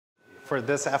for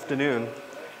this afternoon,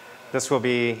 this will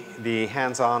be the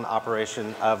hands-on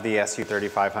operation of the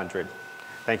SU-3500.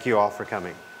 Thank you all for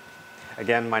coming.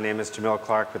 Again, my name is Jamil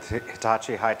Clark with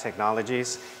Hitachi High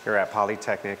Technologies here at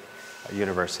Polytechnic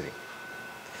University.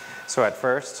 So at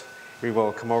first, we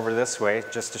will come over this way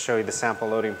just to show you the sample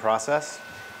loading process.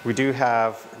 We do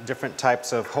have different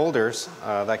types of holders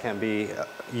that can be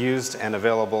used and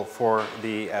available for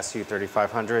the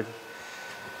SU-3500.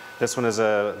 This one is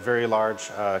a very large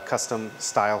custom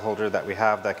style holder that we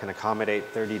have that can accommodate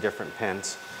 30 different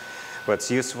pins. What's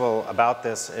useful about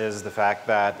this is the fact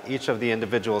that each of the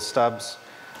individual stubs,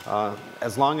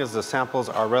 as long as the samples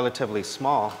are relatively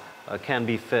small, can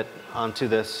be fit onto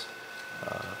this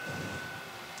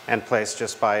and placed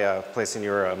just by placing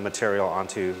your material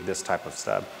onto this type of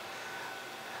stub.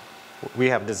 We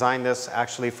have designed this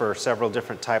actually for several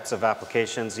different types of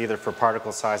applications, either for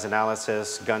particle size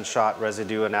analysis, gunshot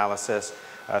residue analysis,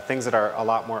 things that are a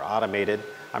lot more automated.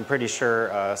 I'm pretty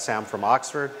sure Sam from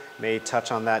Oxford may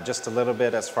touch on that just a little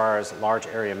bit as far as large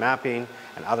area mapping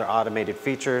and other automated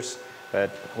features. But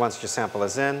once your sample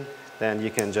is in, then you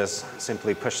can just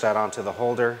simply push that onto the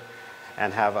holder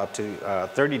and have up to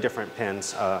 30 different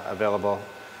pins available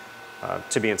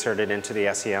to be inserted into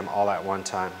the SEM all at one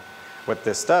time. What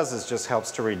this does is just helps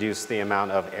to reduce the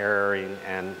amount of erroring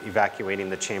and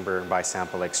evacuating the chamber by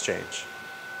sample exchange.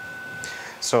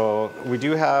 So we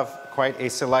do have quite a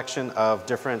selection of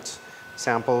different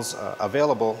samples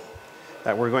available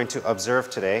that we're going to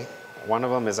observe today. One of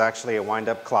them is actually a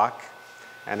wind-up clock,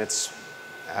 and it's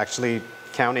actually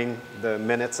counting the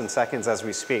minutes and seconds as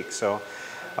we speak. So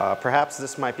perhaps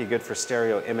this might be good for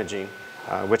stereo imaging,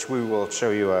 which we will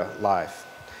show you live.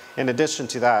 In addition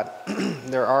to that,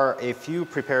 there are a few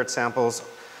prepared samples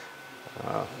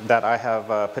that I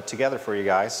have put together for you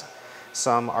guys.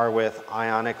 Some are with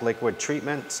ionic liquid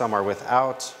treatment, some are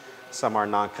without, some are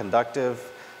non-conductive,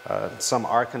 some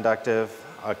are conductive.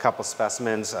 A couple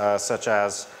specimens such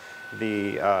as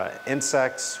the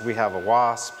insects, we have a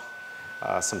wasp,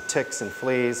 some ticks and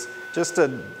fleas, just a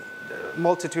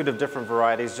multitude of different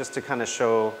varieties just to kind of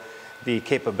show the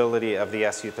capability of the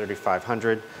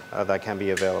SU-3500 that can be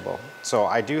available. So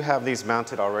I do have these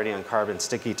mounted already on carbon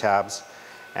sticky tabs,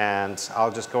 and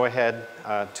I'll just go ahead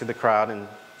to the crowd, and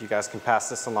you guys can pass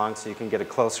this along so you can get a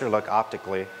closer look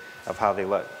optically of how they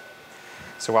look.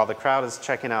 So while the crowd is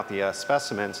checking out the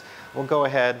specimens, we'll go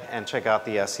ahead and check out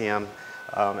the SEM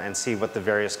and see what the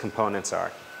various components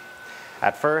are.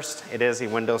 At first, it is a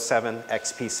Windows 7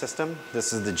 XP system.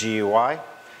 This is the GUI.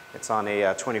 It's on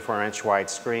a 24-inch wide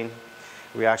screen.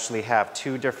 We actually have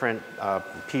two different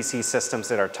PC systems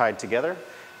that are tied together.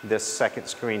 This second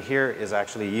screen here is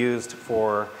actually used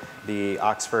for the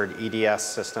Oxford EDS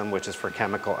system, which is for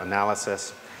chemical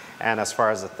analysis. And as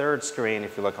far as the third screen,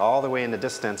 if you look all the way in the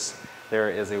distance, there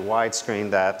is a wide screen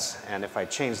that, and if I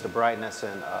change the brightness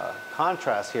and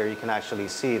contrast here, you can actually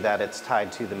see that it's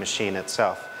tied to the machine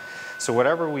itself. So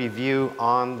whatever we view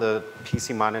on the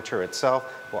PC monitor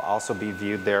itself will also be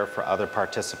viewed there for other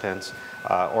participants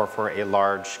or for a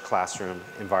large classroom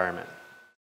environment.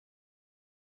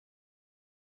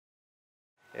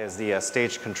 Is the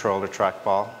stage controller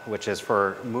trackball, which is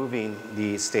for moving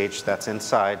the stage that's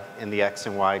inside in the X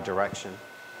and Y direction.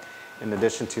 In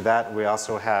addition to that, we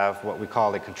also have what we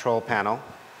call a control panel.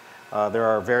 There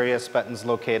are various buttons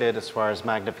located as far as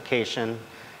magnification.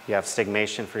 You have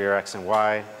stigmation for your X and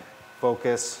Y.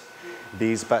 Focus.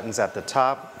 These buttons at the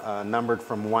top, numbered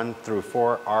from 1 through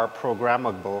 4, are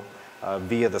programmable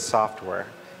via the software.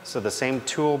 So the same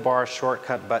toolbar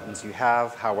shortcut buttons you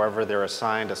have, however, they're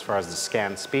assigned as far as the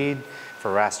scan speed,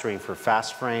 for rastering for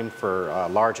fast frame, for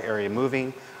large area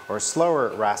moving, or slower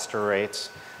raster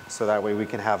rates, so that way we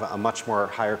can have a much more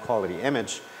higher quality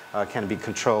image, can be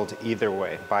controlled either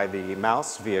way, by the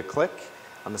mouse via click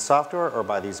on the software or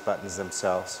by these buttons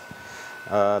themselves.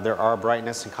 There are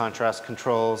brightness and contrast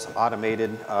controls,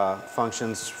 automated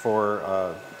functions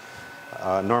for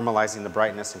normalizing the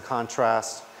brightness and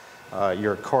contrast,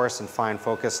 your coarse and fine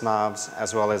focus knobs,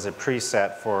 as well as a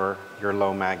preset for your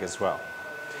low mag as well.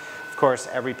 Of course,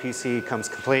 every PC comes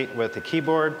complete with a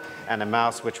keyboard and a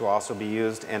mouse, which will also be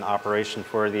used in operation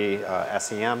for the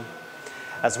SEM,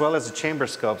 as well as a chamber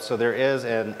scope. So there is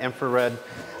an infrared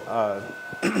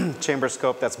chamber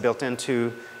scope that's built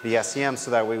into the SEM,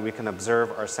 so that way we can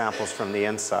observe our samples from the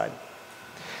inside.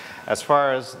 As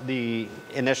far as the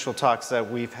initial talks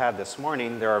that we've had this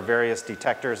morning, there are various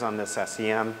detectors on this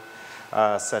SEM,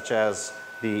 such as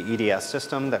the EDS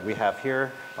system that we have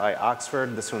here by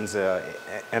Oxford. This one's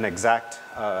an exact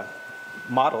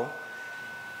model.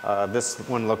 This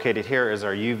one located here is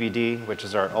our UVD, which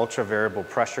is our ultra variable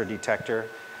pressure detector.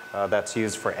 that's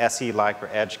used for SE-like or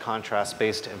edge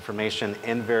contrast-based information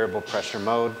in variable pressure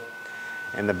mode.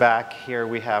 In the back here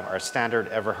we have our standard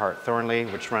Everhart Thornley,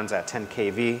 which runs at 10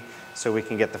 kV, so we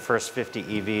can get the first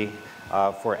 50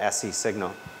 EV for SE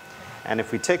signal. And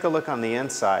if we take a look on the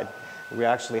inside, we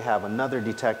actually have another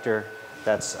detector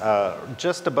that's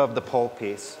just above the pole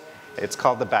piece. It's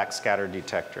called the backscatter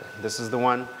detector. This is the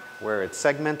one where it's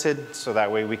segmented, so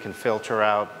that way we can filter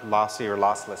out lossy or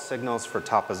lossless signals for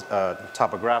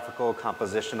topographical,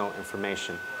 compositional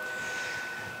information.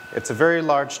 It's a very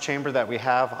large chamber that we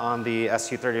have on the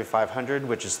SU-3500,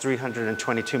 which is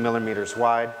 322 millimeters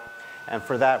wide. And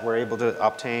for that, we're able to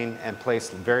obtain and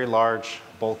place very large,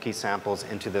 bulky samples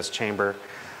into this chamber,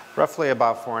 roughly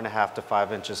about 4.5 to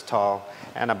 5 inches tall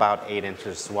and about 8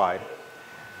 inches wide.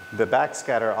 The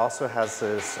backscatter also has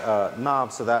this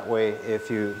knob, so that way if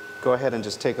you go ahead and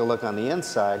just take a look on the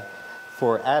inside,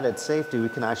 for added safety, we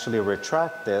can actually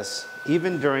retract this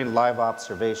even during live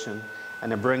observation,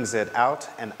 and it brings it out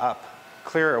and up,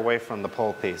 clear away from the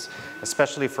pole piece,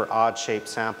 especially for odd-shaped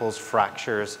samples,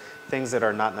 fractures, things that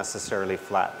are not necessarily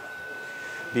flat.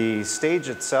 The stage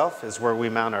itself is where we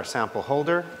mount our sample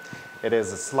holder. It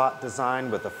is a slot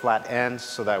design with a flat end,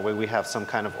 so that way we have some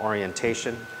kind of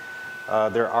orientation.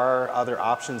 There are other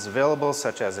options available,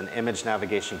 such as an image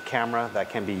navigation camera that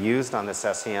can be used on this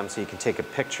SEM, so you can take a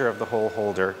picture of the whole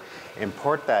holder,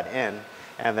 import that in,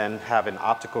 and then have an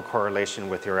optical correlation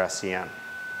with your SEM.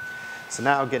 So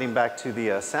now getting back to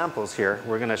the samples here,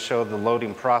 we're going to show the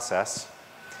loading process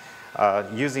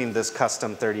using this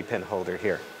custom 30-pin holder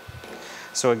here.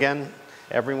 So again,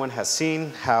 everyone has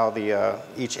seen how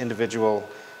each individual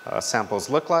samples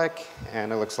look like,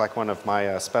 and it looks like one of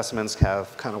my specimens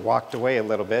have kind of walked away a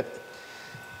little bit.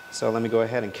 So let me go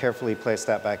ahead and carefully place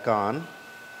that back on.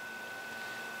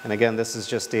 And again, this is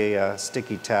just a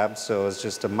sticky tab, so it's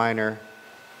just a minor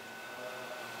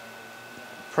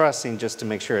pressing just to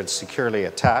make sure it's securely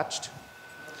attached.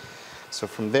 So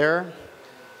from there,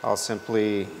 I'll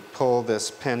simply pull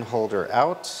this pin holder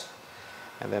out,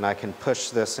 and then I can push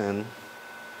this in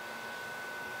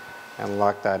and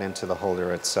lock that into the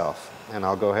holder itself. And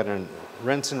I'll go ahead and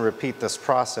rinse and repeat this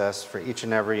process for each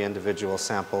and every individual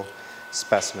sample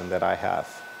specimen that I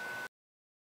have.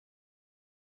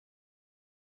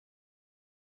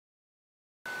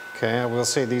 Okay, I will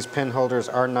say these pin holders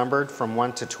are numbered from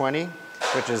 1 to 20,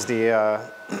 which is the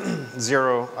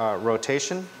 0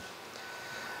 rotation.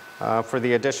 For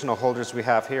the additional holders we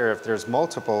have here, if there's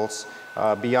multiples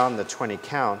beyond the 20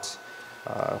 count,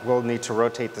 we'll need to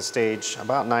rotate the stage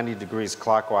about 90 degrees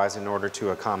clockwise in order to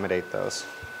accommodate those.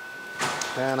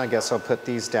 And I guess I'll put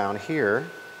these down here.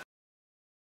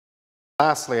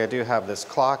 Lastly, I do have this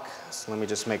clock, so let me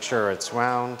just make sure it's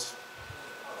wound.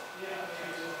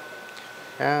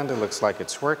 And it looks like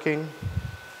it's working.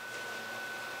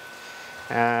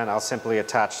 And I'll simply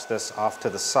attach this off to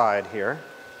the side here.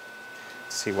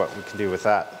 See what we can do with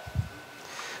that.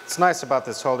 What's nice about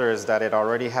this holder is that it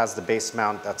already has the base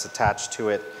mount that's attached to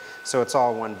it, so it's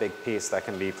all one big piece that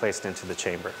can be placed into the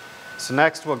chamber. So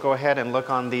next we'll go ahead and look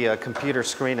on the computer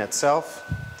screen itself,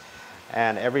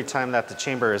 and every time that the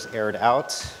chamber is aired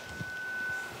out,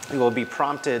 you will be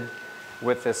prompted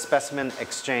with the specimen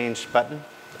exchange button.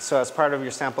 So as part of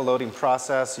your sample loading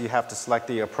process, you have to select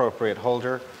the appropriate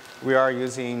holder. We are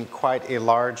using quite a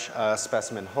large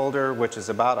specimen holder, which is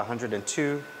about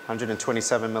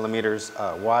 127 millimeters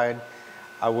wide.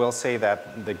 I will say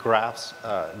that the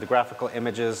graphical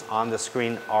images on the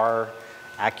screen are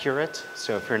accurate.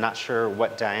 So if you're not sure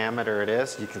what diameter it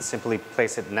is, you can simply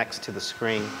place it next to the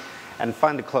screen and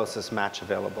find the closest match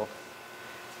available.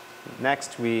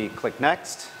 Next, we click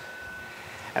Next.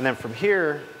 And then from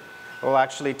here, we'll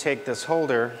actually take this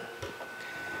holder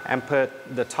and put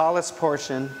the tallest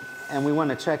portion, and we want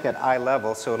to check at eye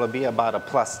level, so it'll be about a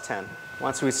 +10.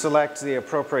 Once we select the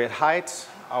appropriate height,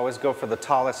 always go for the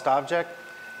tallest object,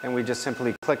 and we just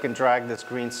simply click and drag this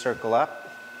green circle up.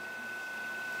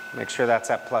 Make sure that's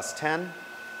at +10,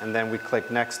 and then we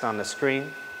click Next on the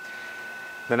screen.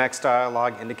 The next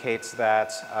dialog indicates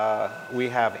that we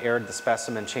have aired the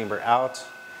specimen chamber out.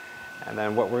 And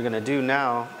then what we're going to do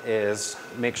now is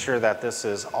make sure that this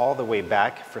is all the way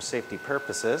back for safety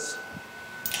purposes.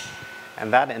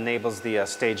 And that enables the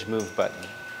stage move button.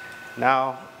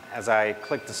 Now, as I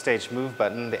click the stage move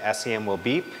button, the SEM will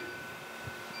beep.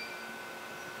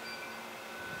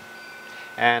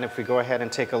 And if we go ahead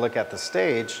and take a look at the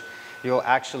stage, you'll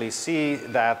actually see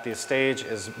that the stage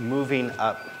is moving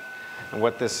up. And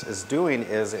what this is doing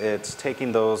is it's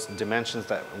taking those dimensions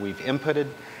that we've inputted,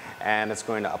 and it's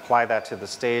going to apply that to the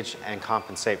stage and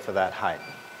compensate for that height.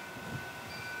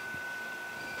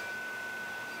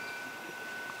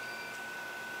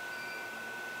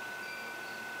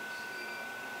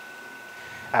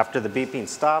 After the beeping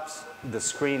stops, the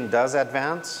screen does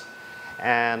advance.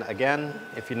 And again,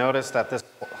 if you notice that this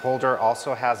holder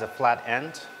also has a flat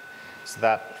end, so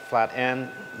that flat end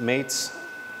mates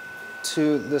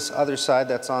to this other side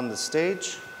that's on the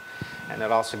stage, and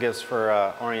it also gives for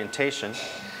orientation.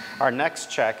 Our next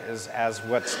check is as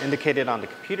what's indicated on the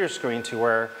computer screen, to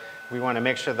where we want to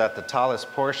make sure that the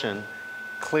tallest portion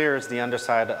clears the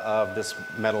underside of this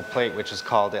metal plate, which is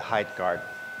called a height guard.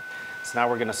 So now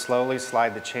we're going to slowly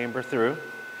slide the chamber through,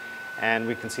 and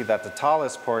we can see that the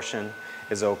tallest portion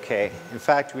is okay. In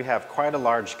fact, we have quite a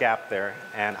large gap there,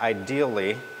 and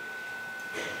ideally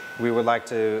we would like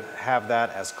to have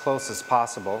that as close as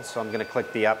possible. So I'm going to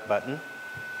click the up button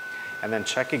and then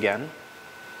check again.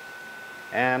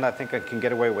 And I think I can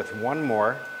get away with one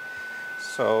more.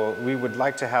 So we would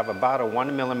like to have about a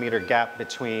 1 millimeter gap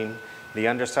between the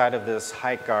underside of this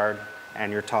height guard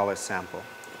and your tallest sample.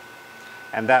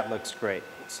 And that looks great.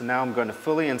 So now I'm going to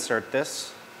fully insert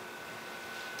this.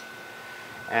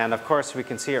 And of course, we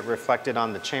can see it reflected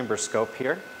on the chamber scope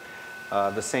here.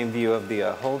 The same view of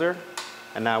the holder.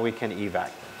 And now we can evac.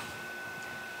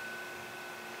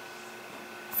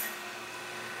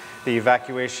 The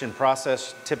evacuation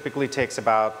process typically takes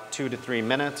about 2 to 3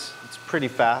 minutes. It's pretty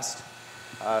fast.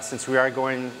 Since we are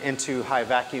going into high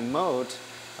vacuum mode,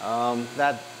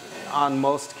 that on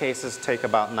most cases take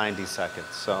about 90 seconds.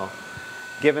 So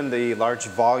given the large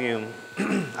volume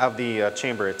of the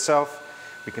chamber itself,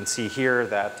 we can see here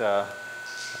that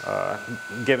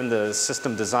given the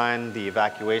system design, the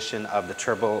evacuation of the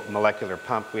turbomolecular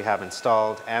pump we have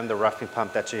installed and the roughing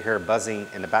pump that you hear buzzing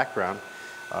in the background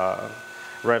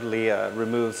readily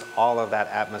removes all of that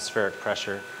atmospheric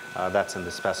pressure that's in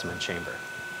the specimen chamber.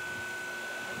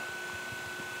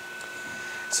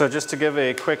 So just to give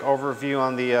a quick overview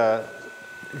on the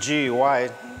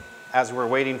GUI, as we're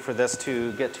waiting for this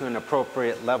to get to an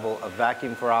appropriate level of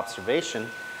vacuum for observation,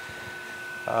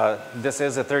 this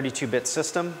is a 32-bit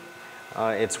system.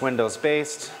 It's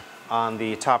Windows-based. On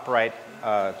the top right,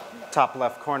 top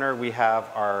left corner, we have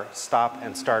our stop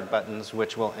and start buttons,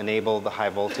 which will enable the high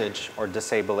voltage or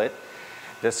disable it.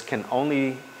 This can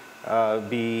only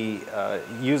be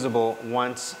usable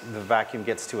once the vacuum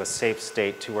gets to a safe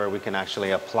state to where we can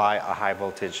actually apply a high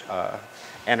voltage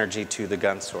energy to the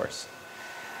gun source.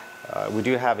 We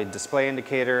do have a display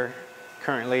indicator.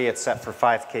 Currently, it's set for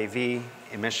 5 kV,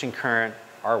 emission current,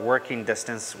 our working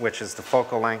distance, which is the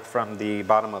focal length from the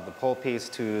bottom of the pole piece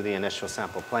to the initial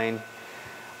sample plane.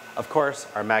 Of course,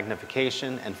 our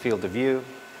magnification and field of view,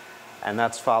 and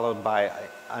that's followed by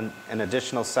an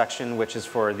additional section which is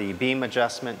for the beam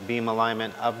adjustment, beam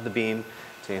alignment of the beam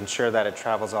to ensure that it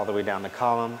travels all the way down the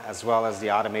column, as well as the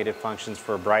automated functions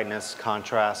for brightness,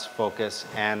 contrast, focus,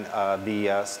 and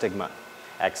the stigma,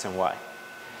 X and Y.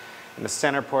 In the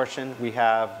center portion, we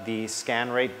have the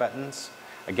scan rate buttons.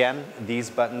 Again, these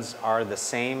buttons are the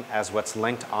same as what's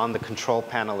linked on the control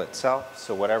panel itself.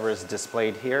 So whatever is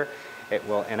displayed here, it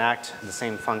will enact the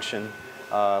same function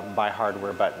by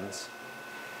hardware buttons.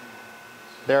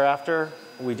 Thereafter,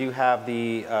 we do have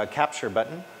the capture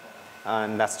button,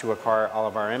 and that's to acquire all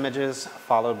of our images,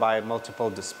 followed by multiple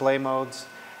display modes.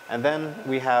 And then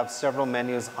we have several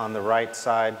menus on the right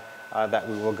side that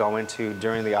we will go into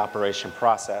during the operation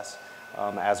process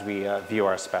as we view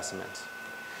our specimens.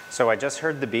 So I just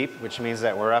heard the beep, which means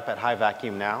that we're up at high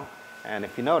vacuum now. And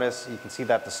if you notice, you can see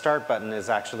that the start button is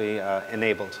actually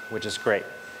enabled, which is great.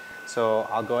 So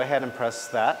I'll go ahead and press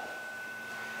that.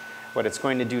 What it's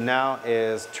going to do now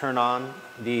is turn on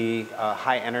the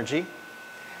high energy.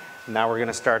 Now we're going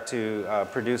to start to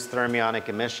produce thermionic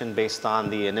emission based on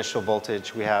the initial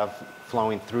voltage we have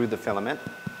flowing through the filament.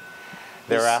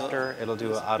 Thereafter, it'll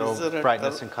do auto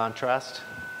brightness and contrast.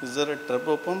 Is there a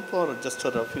turbo pump or just a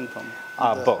roughing pump?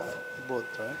 Both.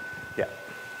 Both, right? Yeah,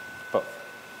 both.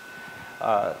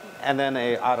 And then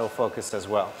a autofocus as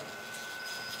well.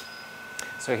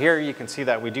 So here you can see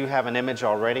that we do have an image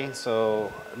already.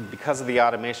 So because of the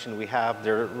automation we have,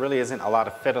 there really isn't a lot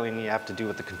of fiddling you have to do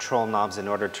with the control knobs in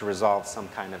order to resolve some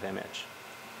kind of image.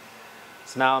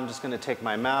 So now I'm just going to take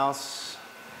my mouse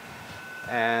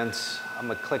and I'm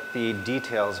going to click the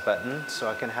details button so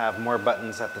I can have more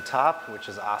buttons at the top, which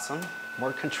is awesome.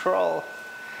 More control.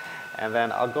 And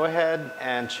then I'll go ahead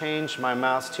and change my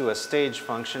mouse to a stage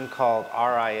function called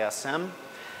RISM.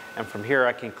 And from here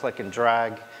I can click and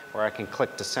drag, or I can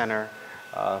click to center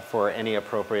for any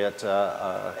appropriate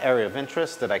area of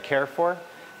interest that I care for,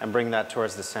 and bring that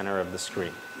towards the center of the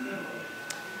screen.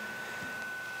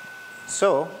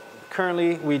 So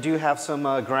currently we do have some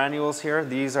granules here.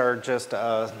 These are just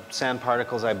sand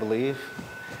particles, I believe.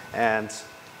 And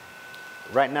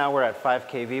Right now we're at 5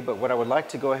 kV, but what I would like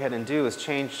to go ahead and do is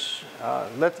change,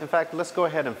 in fact, let's go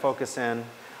ahead and focus in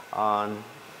on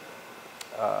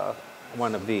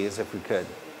one of these if we could.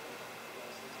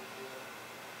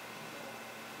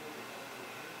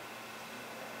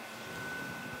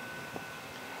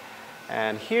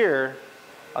 And here,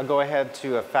 I'll go ahead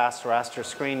to a fast raster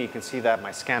screen. You can see that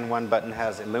my scan 1 button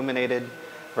has illuminated,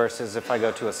 versus if I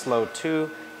go to a slow 2,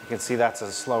 you can see that's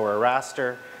a slower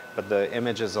raster, but the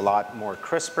image is a lot more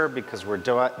crisper because we're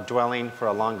dwelling for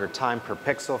a longer time per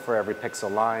pixel for every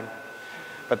pixel line.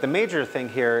 But the major thing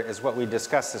here is what we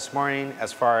discussed this morning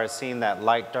as far as seeing that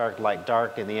light,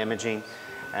 dark in the imaging.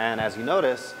 And as you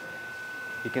notice,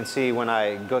 you can see when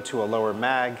I go to a lower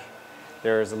mag,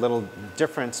 there's a little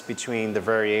difference between the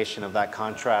variation of that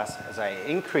contrast. As I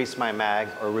increase my mag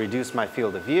or reduce my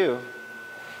field of view,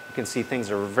 you can see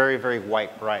things are very, very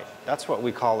white bright. That's what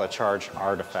we call a charge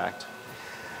artifact,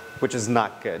 which is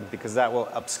not good because that will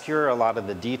obscure a lot of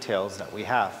the details that we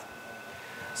have.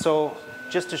 So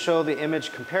just to show the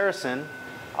image comparison,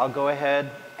 I'll go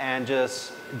ahead and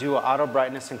just do an auto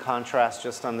brightness and contrast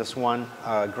just on this one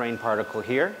grain particle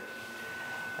here.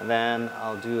 And then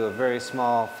I'll do a very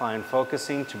small fine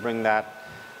focusing to bring that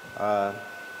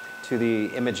to the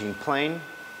imaging plane.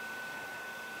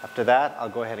 After that, I'll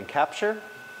go ahead and capture.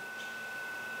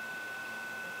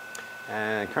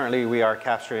 And currently we are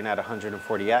capturing at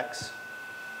 140x.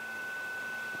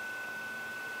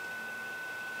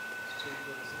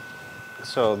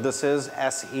 So this is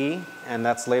SE, and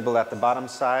that's labeled at the bottom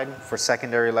side for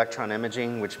secondary electron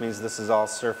imaging, which means this is all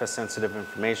surface sensitive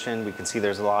information. We can see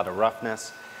there's a lot of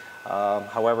roughness.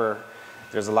 However,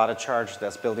 there's a lot of charge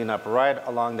that's building up right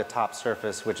along the top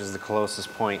surface, which is the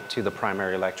closest point to the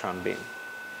primary electron beam.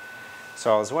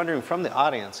 So I was wondering from the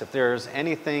audience if there's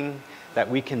anything that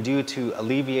we can do to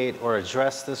alleviate or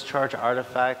address this charge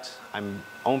artifact. I'm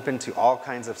open to all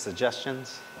kinds of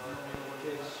suggestions.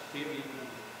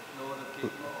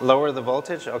 Lower the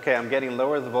voltage? Okay, I'm getting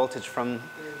lower the voltage from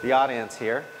the audience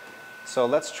here. So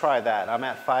let's try that. I'm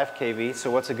at 5 kV,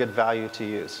 so what's a good value to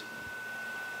use?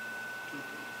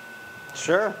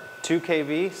 Sure, 2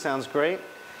 kV sounds great.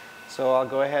 So I'll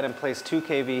go ahead and place 2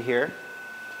 kV here.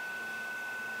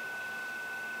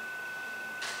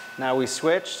 Now we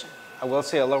switched. I will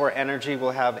say a lower energy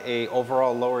will have a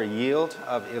overall lower yield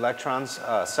of electrons,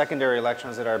 secondary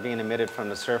electrons that are being emitted from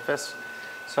the surface.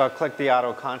 So I'll click the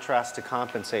auto contrast to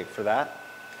compensate for that.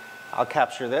 I'll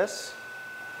capture this,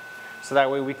 so that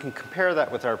way we can compare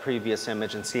that with our previous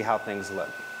image and see how things look.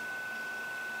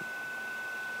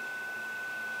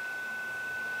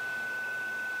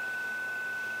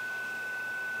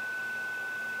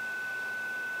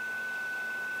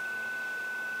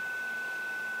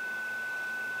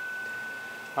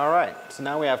 All right, so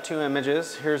now we have 2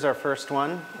 images. Here's our first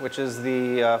one, which is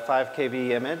the 5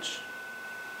 kV image.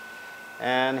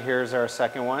 And here's our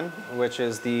second one, which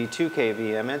is the 2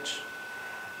 kV image.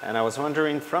 And I was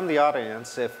wondering from the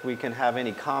audience if we can have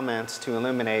any comments to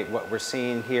illuminate what we're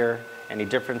seeing here, any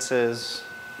differences.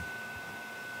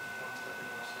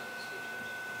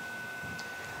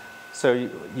 So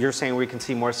you're saying we can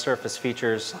see more surface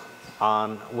features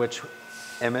on which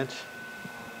image?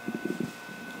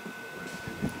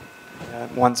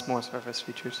 Once more surface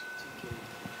features.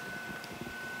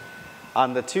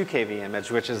 On the 2 kV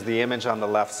image, which is the image on the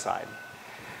left side.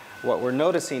 What we're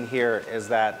noticing here is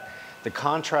that the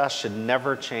contrast should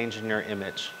never change in your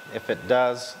image. If it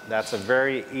does, that's a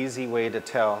very easy way to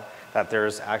tell that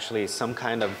there's actually some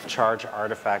kind of charge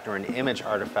artifact or an image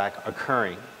artifact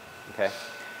occurring. Okay?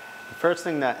 The first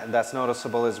thing that's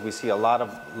noticeable is we see a lot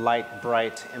of light,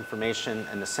 bright information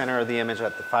in the center of the image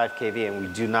at the 5 kV, and we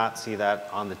do not see that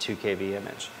on the 2 kV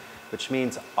image, which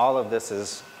means all of this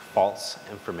is false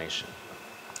information.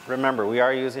 Remember, we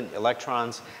are using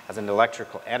electrons as an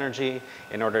electrical energy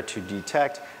in order to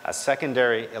detect a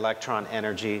secondary electron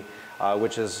energy,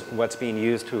 which is what's being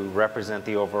used to represent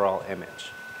the overall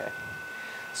image. Okay?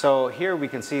 So here we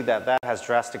can see that that has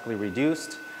drastically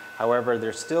reduced. However,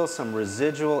 there's still some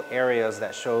residual areas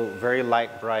that show very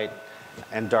light, bright,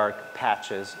 and dark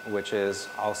patches, which is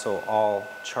also all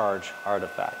charge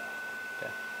artifact.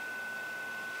 Okay.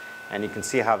 And you can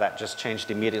see how that just changed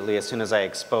immediately as soon as I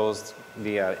exposed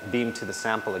the beam to the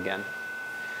sample again.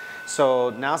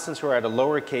 So now since we're at a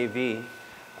lower kV,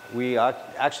 we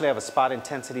actually have a spot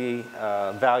intensity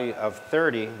value of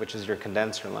 30, which is your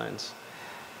condenser lines.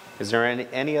 Is there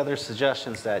any other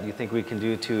suggestions that you think we can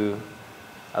do to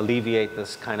alleviate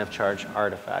this kind of charge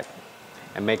artifact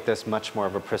and make this much more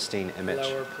of a pristine image?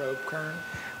 Lower probe current?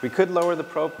 We could lower the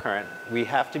probe current. We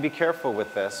have to be careful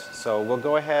with this. So we'll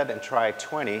go ahead and try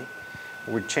 20,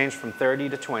 We changed from 30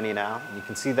 to 20 now. You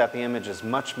can see that the image is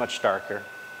much, much darker.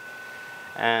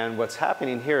 And what's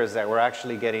happening here is that we're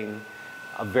actually getting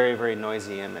a very, very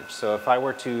noisy image. So if I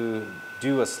were to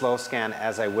do a slow scan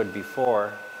as I would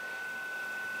before,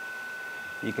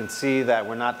 you can see that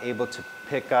we're not able to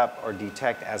pick up or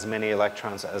detect as many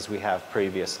electrons as we have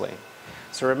previously.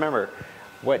 So remember,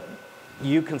 what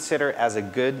you consider as a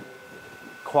good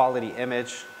quality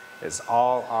image is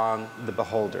all on the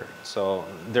beholder. So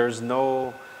there's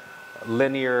no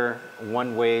linear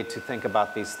one way to think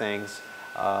about these things.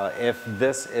 If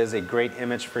this is a great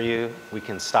image for you, we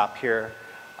can stop here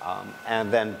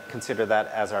and then consider that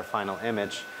as our final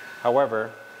image.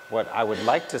 However, what I would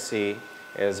like to see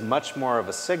is much more of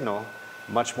a signal,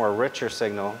 much more richer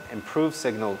signal, improved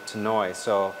signal to noise.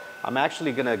 So I'm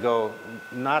actually going to go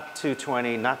not to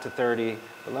 20, not to 30,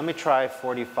 but let me try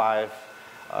 45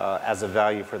 as a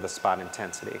value for the spot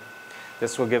intensity.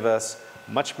 This will give us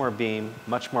much more beam,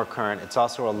 much more current. It's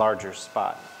also a larger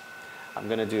spot. I'm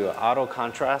going to do auto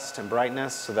contrast and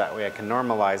brightness so that way I can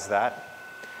normalize that.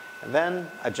 And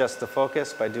then adjust the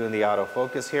focus by doing the auto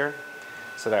focus here,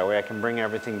 so that way I can bring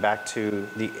everything back to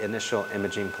the initial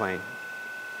imaging plane.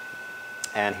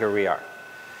 And here we are.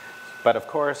 But of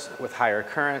course, with higher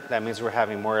current, that means we're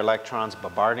having more electrons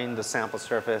bombarding the sample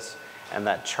surface, and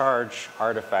that charge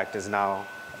artifact is now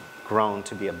grown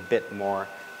to be a bit more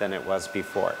than it was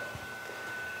before.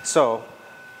 So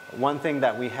one thing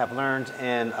that we have learned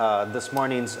in this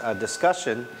morning's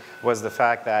discussion was the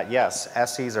fact that, yes,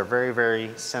 SEs are very,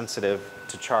 very sensitive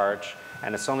to charge,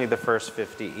 and it's only the first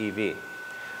 50 EV.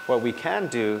 What we can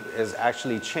do is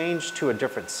actually change to a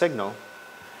different signal.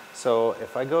 So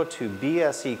if I go to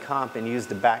BSE comp and use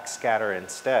the backscatter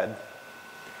instead,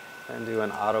 and do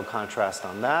an auto contrast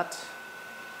on that,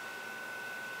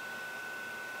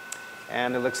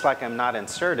 and it looks like I'm not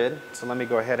inserted, so let me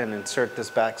go ahead and insert this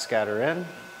backscatter in.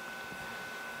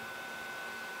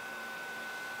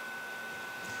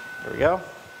 There we go.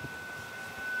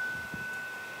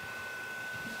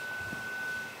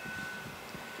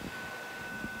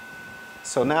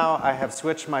 So now I have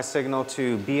switched my signal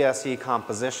to BSE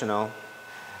compositional,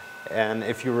 and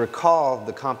if you recall,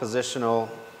 the compositional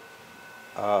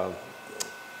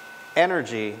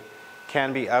energy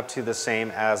can be up to the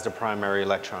same as the primary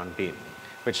electron beam,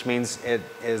 which means it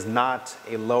is not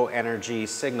a low energy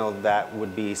signal that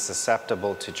would be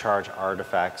susceptible to charge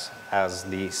artifacts as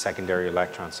the secondary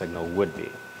electron signal would be.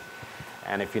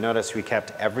 And if you notice, we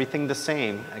kept everything the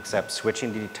same except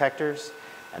switching the detectors,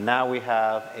 and now we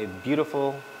have a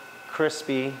beautiful,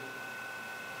 crispy,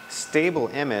 stable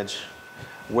image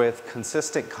with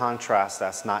consistent contrast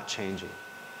that's not changing.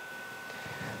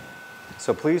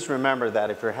 So please remember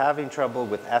that if you're having trouble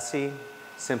with SE,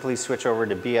 simply switch over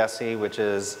to BSE, which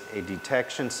is a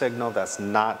detection signal that's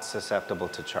not susceptible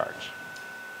to charge.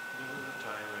 There was a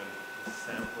time when the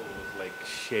sample was like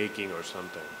shaking or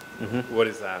something. Mm-hmm. What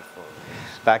is that for?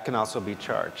 That can also be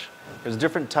charge. There's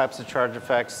different types of charge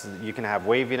effects. You can have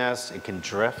waviness, it can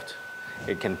drift,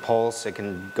 it can pulse, it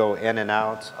can go in and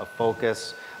out of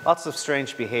focus. Lots of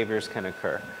strange behaviors can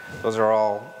occur. Those are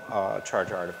all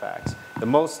charge artifacts. The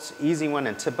most easy one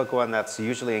and typical one that's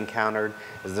usually encountered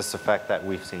is this effect that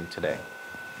we've seen today.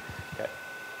 Okay.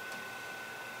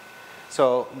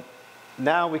 So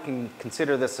now we can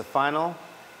consider this a final.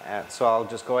 So I'll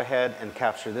just go ahead and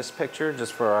capture this picture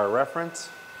just for our reference.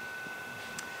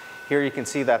 Here you can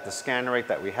see that the scan rate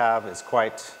that we have is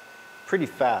pretty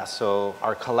fast. So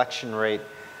our collection rate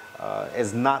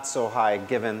is not so high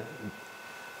given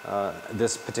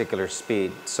this particular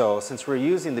speed. So since we're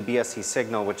using the BSE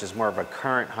signal, which is more of a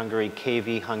current-hungry,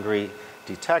 KV-hungry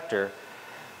detector,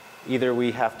 either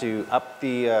we have to up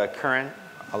the current,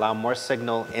 allow more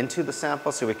signal into the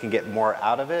sample so we can get more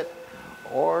out of it,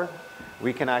 or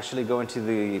we can actually go into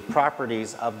the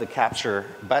properties of the capture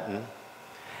button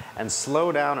and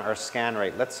slow down our scan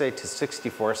rate, let's say to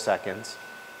 64 seconds,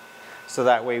 so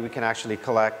that way we can actually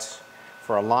collect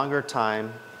for a longer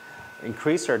time,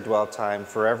 increase our dwell time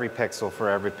for every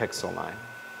pixel line.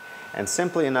 And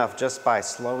simply enough, just by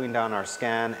slowing down our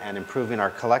scan and improving our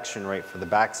collection rate for the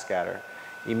backscatter,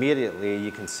 immediately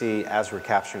you can see as we're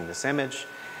capturing this image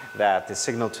that the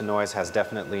signal to noise has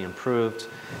definitely improved,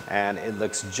 and it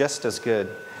looks just as good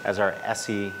as our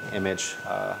SE image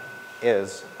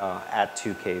is at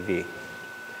 2 kV.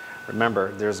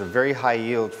 Remember, there's a very high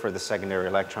yield for the secondary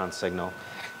electron signal,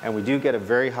 and we do get a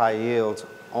very high yield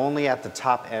only at the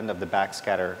top end of the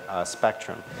backscatter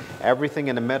spectrum. Everything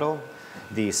in the middle,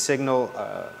 the signal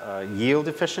yield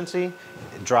efficiency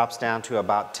drops down to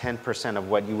about 10% of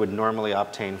what you would normally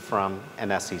obtain from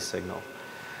an SE signal.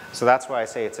 So that's why I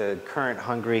say it's a current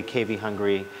hungry, kV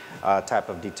hungry type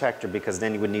of detector, because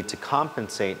then you would need to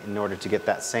compensate in order to get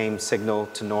that same signal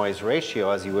to noise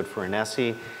ratio as you would for an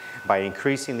SE by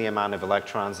increasing the amount of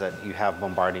electrons that you have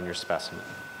bombarding your specimen.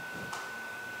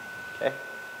 Okay?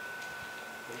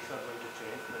 Things are going to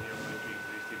change when you're going to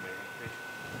increase the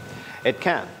magnification. It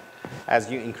can.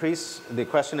 As you increase, the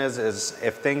question is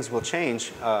if things will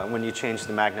change when you change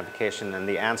the magnification, and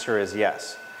the answer is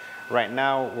yes. Right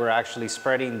now, we're actually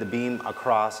spreading the beam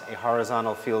across a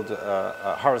horizontal field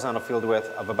width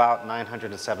of about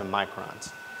 907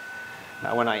 microns.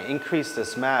 Now, when I increase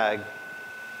this mag,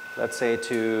 let's say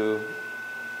to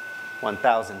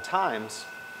 1,000 times,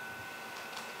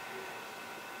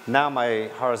 now my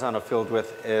horizontal field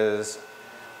width is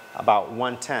about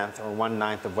 1/10 or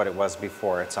 1/9 of what it was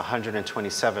before. It's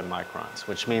 127 microns,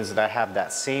 which means that I have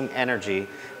that same energy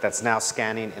that's now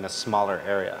scanning in a smaller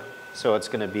area. So it's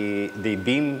going to be the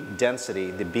beam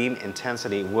density, the beam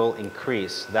intensity will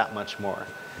increase that much more.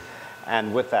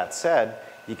 And with that said,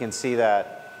 you can see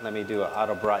that, let me do an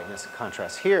auto brightness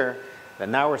contrast here, that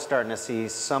now we're starting to see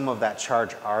some of that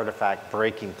charge artifact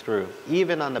breaking through,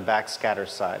 even on the backscatter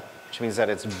side, which means that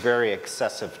it's very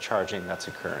excessive charging that's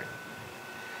occurring.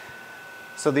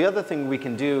 So the other thing we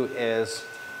can do is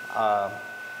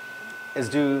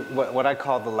do what I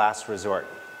call the last resort.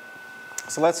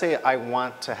 So let's say I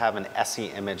want to have an SE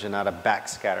image and not a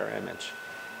backscatter image.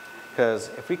 Because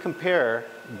if we compare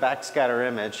backscatter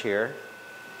image here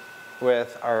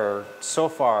with our, so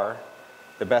far,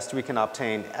 the best we can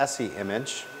obtain SE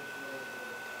image,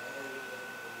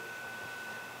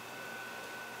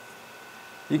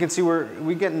 you can see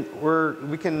we can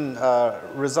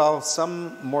resolve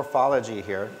some morphology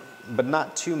here, but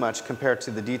not too much compared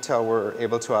to the detail we're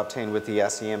able to obtain with the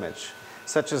SE image.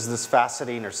 Such as this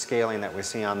faceting or scaling that we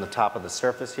see on the top of the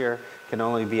surface here can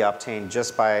only be obtained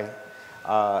just by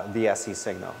the SE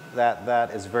signal.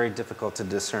 That is very difficult to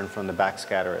discern from the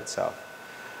backscatter itself.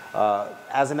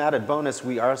 As an added bonus,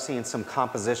 we are seeing some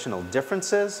compositional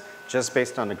differences just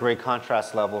based on the gray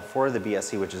contrast level for the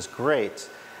BSE, which is great,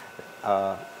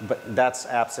 but that's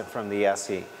absent from the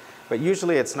SE. But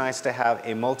usually it's nice to have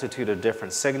a multitude of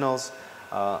different signals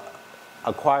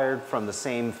acquired from the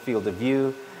same field of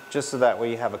view, just so that way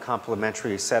you have a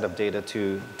complementary set of data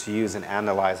to use and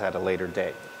analyze at a later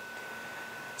date.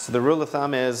 So the rule of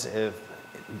thumb is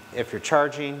if you're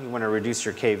charging, you want to reduce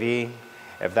your kV.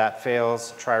 If that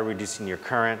fails, try reducing your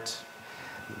current.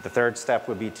 The third step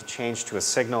would be to change to a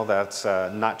signal that's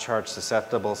not charge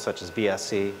susceptible, such as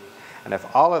BSE. And if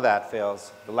all of that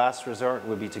fails, the last resort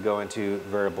would be to go into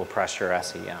variable pressure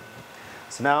SEM.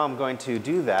 So now I'm going to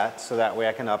do that so that way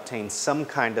I can obtain some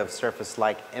kind of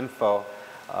surface-like info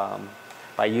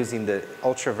by using the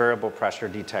ultra variable pressure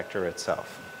detector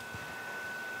itself.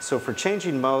 So for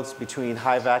changing modes between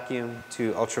high vacuum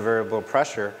to ultra variable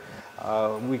pressure,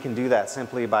 we can do that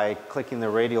simply by clicking the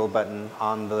radial button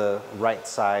on the right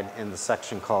side in the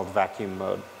section called vacuum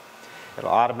mode. It'll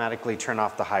automatically turn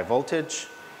off the high voltage,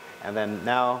 and then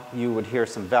now you would hear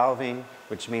some valving,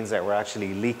 which means that we're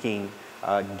actually leaking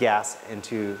gas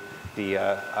into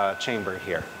the chamber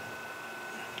here.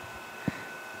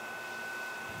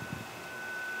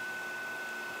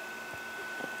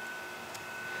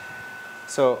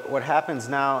 So what happens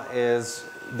now is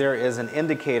there is an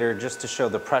indicator just to show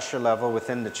the pressure level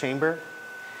within the chamber.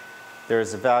 There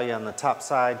is a value on the top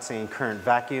side saying current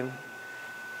vacuum,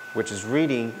 which is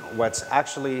reading what's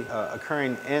actually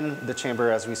occurring in the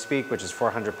chamber as we speak, which is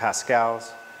 400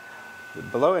 pascals. The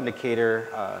below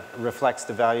indicator reflects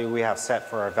the value we have set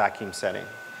for our vacuum setting.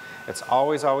 It's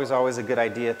always, always, always a good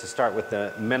idea to start with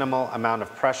the minimal amount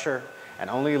of pressure and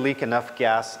only leak enough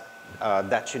gas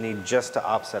that you need just to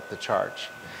offset the charge.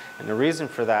 And the reason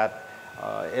for that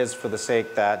is for the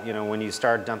sake that, you know, when you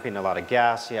start dumping a lot of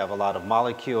gas, you have a lot of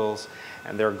molecules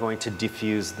and they're going to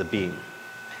diffuse the beam.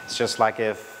 It's just like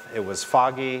if it was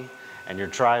foggy and you're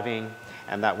driving,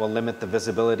 and that will limit the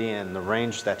visibility and the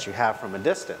range that you have from a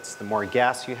distance. The more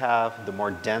gas you have, the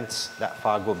more dense that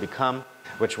fog will become,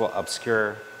 which will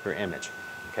obscure your image.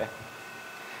 Okay?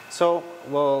 So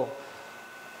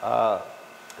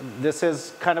this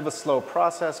is kind of a slow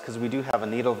process because we do have a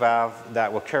needle valve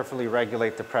that will carefully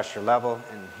regulate the pressure level.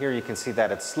 And here you can see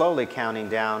that it's slowly counting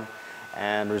down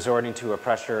and resorting to a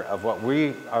pressure of what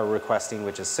we are requesting,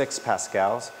 which is 6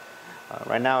 pascals.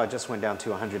 Right now it just went down to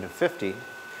 150.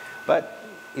 But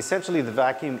essentially the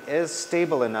vacuum is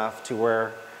stable enough to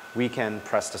where we can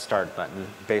press the start button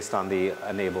based on the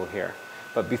enable here.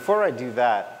 But before I do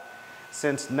that,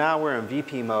 since now we're in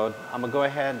VP mode, I'm going to go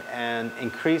ahead and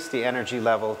increase the energy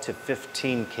level to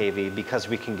 15 kV because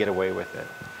we can get away with it.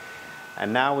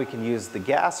 And now we can use the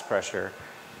gas pressure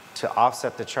to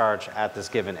offset the charge at this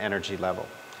given energy level.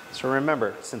 So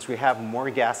remember, since we have more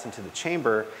gas into the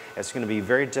chamber, it's going to be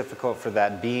very difficult for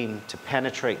that beam to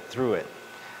penetrate through it.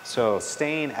 So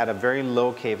staying at a very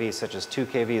low kV, such as 2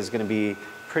 kV, is going to be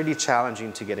pretty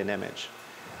challenging to get an image.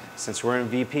 Since we're in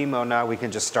VP mode now, we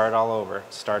can just start all over.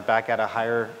 Start back at a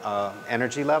higher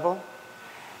energy level.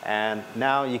 And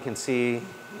now you can see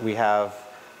we have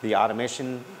the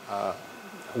automation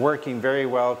working very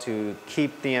well to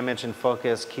keep the image in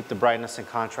focus, keep the brightness and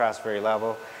contrast very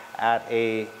level at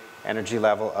a energy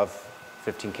level of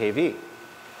 15 kV.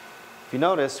 If you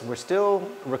notice, we're still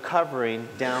recovering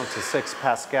down to 6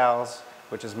 pascals,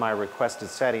 which is my requested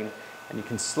setting, and you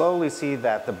can slowly see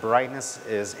that the brightness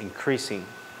is increasing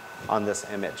on this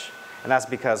image. And that's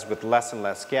because with less and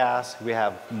less gas, we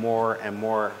have more and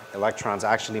more electrons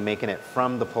actually making it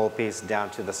from the pole piece down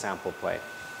to the sample plate.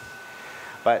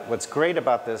 But what's great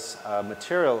about this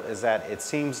material is that it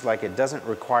seems like it doesn't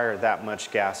require that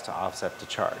much gas to offset the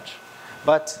charge.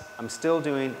 But I'm still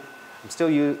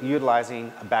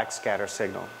utilizing a backscatter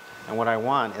signal. And what I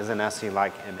want is an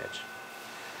SE-like image.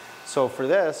 So for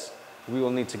this, we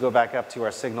will need to go back up to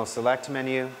our signal select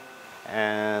menu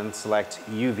and select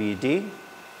UVD,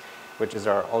 which is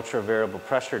our ultra variable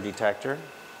pressure detector.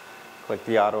 Click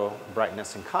the auto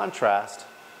brightness and contrast.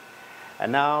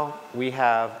 And now we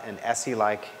have an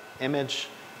SE-like image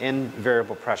in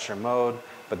variable pressure mode,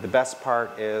 but the best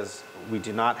part is we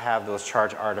do not have those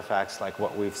charge artifacts like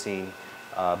what we've seen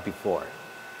before.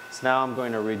 So now I'm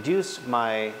going to reduce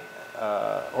my,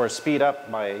 or speed up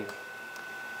my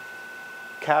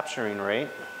capturing rate.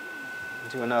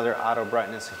 Do another auto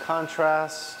brightness and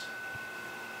contrast.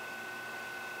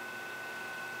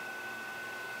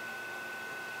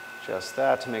 Just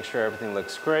that to make sure everything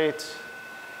looks great.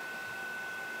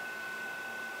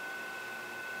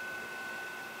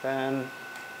 Then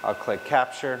I'll click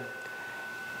capture.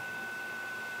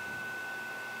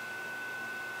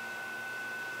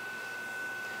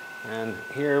 And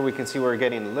here we can see we're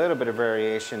getting a little bit of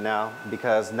variation now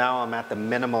because now I'm at the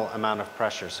minimal amount of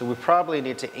pressure. So we probably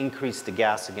need to increase the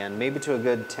gas again, maybe to a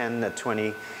good 10 to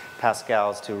 20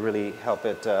 pascals to really help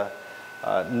it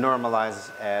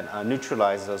normalize and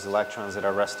neutralize those electrons that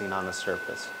are resting on the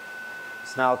surface.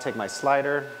 So now I'll take my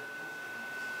slider,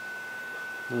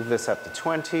 move this up to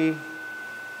 20.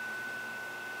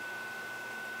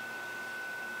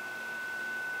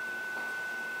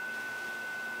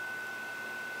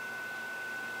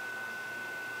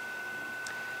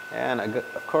 And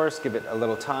of course, give it a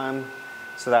little time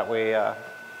so that way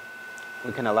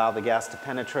we can allow the gas to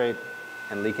penetrate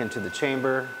and leak into the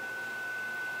chamber.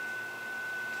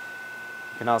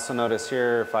 You can also notice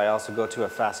here, if I also go to a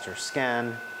faster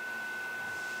scan,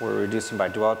 we're reducing by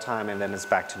dwell time and then it's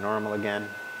back to normal again.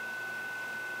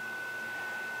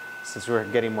 Since we're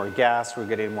getting more gas, we're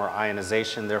getting more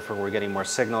ionization, therefore we're getting more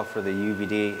signal for the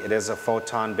UVD. It is a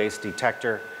photon-based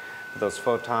detector. Those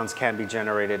photons can be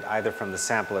generated either from the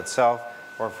sample itself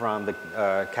or from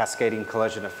the cascading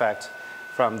collision effect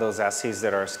from those SEs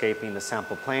that are escaping the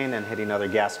sample plane and hitting other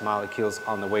gas molecules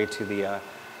on the way to the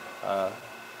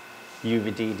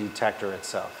UVD detector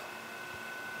itself.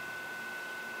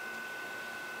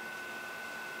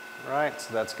 All right,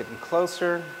 so that's getting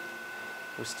closer.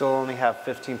 We still only have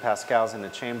 15 pascals in the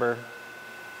chamber,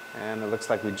 and it looks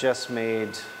like we just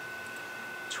made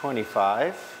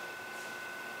 25.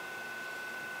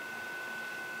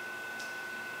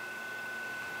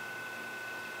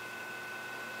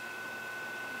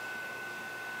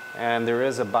 And there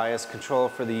is a bias control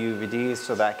for the UVD,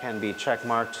 so that can be check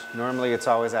marked. Normally it's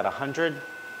always at 100,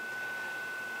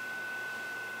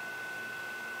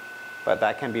 but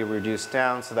that can be reduced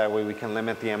down so that way we can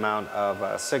limit the amount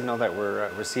of signal that we're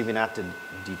receiving at the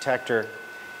detector.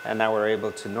 And now we're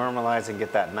able to normalize and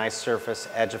get that nice surface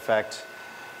edge effect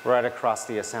right across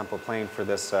the sample plane for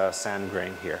this sand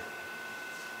grain here.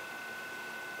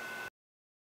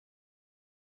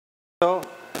 So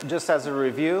just as a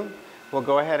review, we'll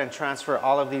go ahead and transfer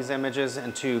all of these images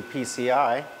into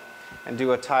PCI and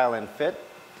do a tile and fit.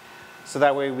 So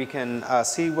that way we can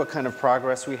see what kind of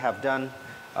progress we have done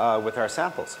with our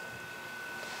samples.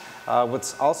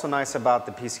 What's also nice about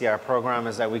the PCI program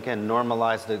is that we can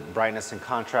normalize the brightness and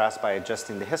contrast by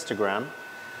adjusting the histogram.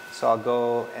 So I'll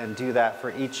go and do that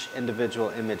for each individual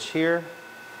image here.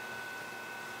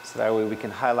 So that way we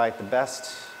can highlight the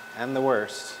best and the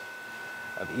worst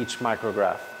of each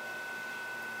micrograph.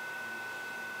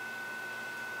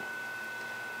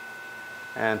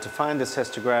 And to find this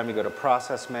histogram, you go to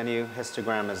Process menu,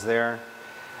 histogram is there.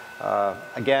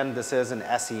 Again, this is an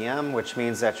SEM, which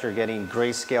means that you're getting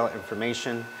grayscale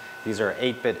information. These are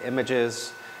 8-bit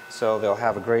images. So they'll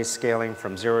have a gray scaling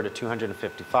from 0 to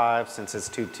 255 since it's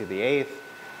 2 to the 8th.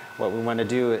 What we want to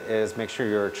do is make sure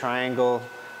your triangle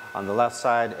on the left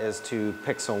side is to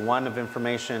pixel 1 of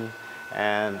information,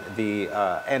 and the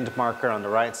end marker on the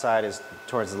right side is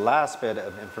towards the last bit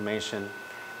of information.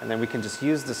 And then we can just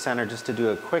use the center just to do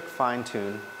a quick fine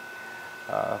tune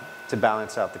to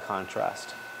balance out the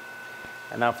contrast.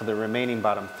 And now for the remaining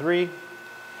bottom 3,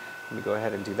 let me go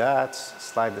ahead and do that.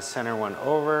 Slide the center one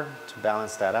over to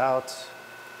balance that out.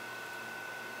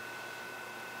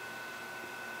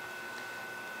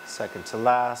 Second to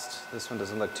last. This one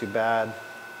doesn't look too bad.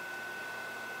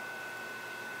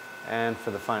 And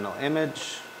for the final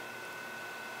image,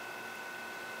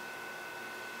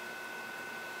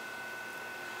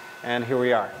 and here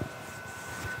we are.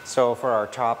 So for our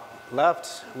top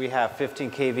left, we have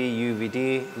 15 kV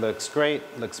UVD. Looks great,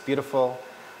 looks beautiful.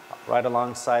 Right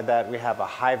alongside that, we have a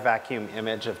high vacuum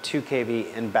image of 2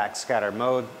 kV in backscatter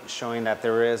mode, showing that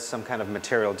there is some kind of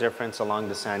material difference along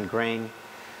the sand grain.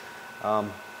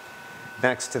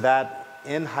 Next to that,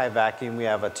 in high vacuum, we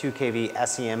have a 2 kV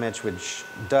SE image, which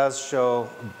does show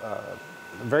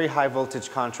very high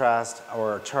voltage contrast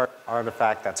or chart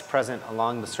artifact that's present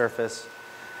along the surface.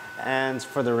 And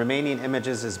for the remaining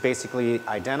images is basically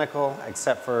identical,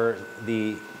 except for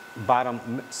the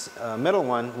bottom middle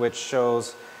one, which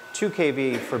shows 2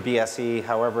 kV for BSE.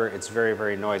 However, it's very,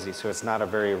 very noisy, so it's not a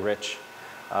very rich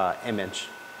image.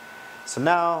 So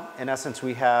now, in essence,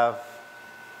 we have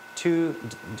 2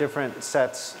 different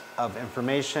sets of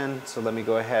information. So let me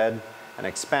go ahead and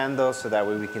expand those so that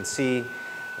way we can see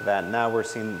that now we're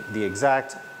seeing the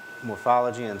exact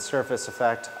morphology and surface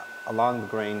effect along the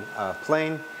grain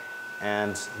plane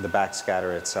and the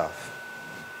backscatter itself.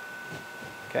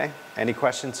 Okay, any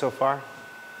questions so far?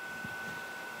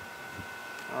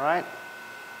 All right.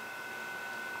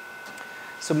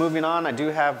 So moving on, I do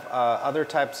have other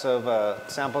types of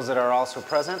samples that are also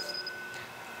present.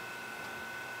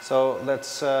 So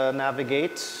let's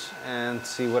navigate and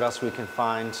see what else we can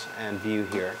find and view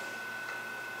here.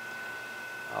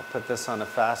 I'll put this on a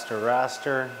faster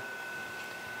raster,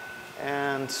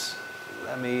 and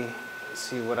let me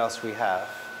see what else we have.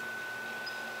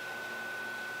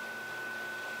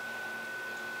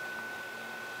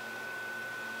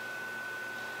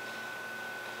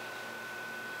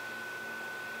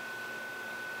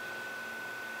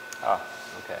 Ah,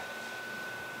 okay.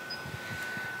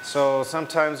 So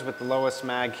sometimes with the lowest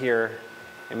mag here,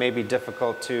 it may be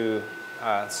difficult to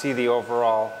see the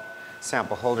overall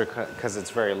sample holder because it's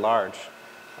very large.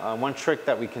 One trick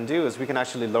that we can do is we can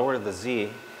actually lower the Z.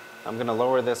 I'm going to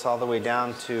lower this all the way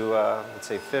down to, let's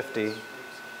say, 50.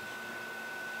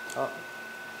 Oh,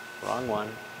 wrong one.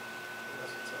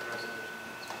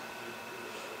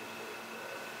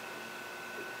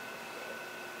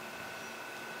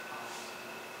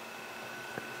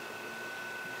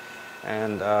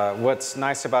 And what's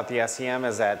nice about the SEM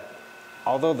is that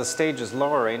although the stage is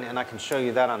lowering, and I can show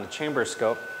you that on the chamber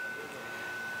scope,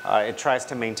 it tries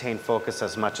to maintain focus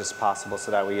as much as possible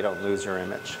so that way you don't lose your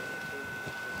image.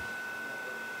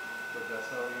 But that's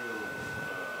how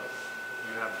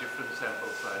you have different sample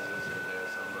sizes in there,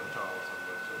 some are tall, some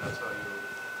are, so that's how you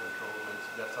control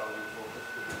it, that's how you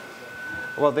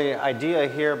focus. Well, the idea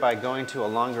here by going to a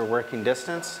longer working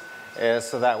distance is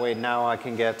so that way now I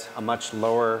can get a much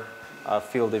lower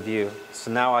field of view. So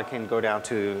now I can go down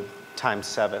to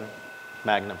 ×7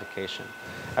 magnification.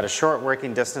 At a short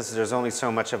working distance, there's only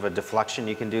so much of a deflection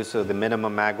you can do, so the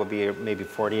minimum mag will be maybe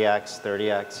 40x,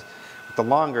 30x. With the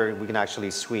longer, we can actually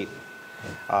sweep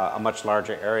a much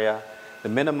larger area. The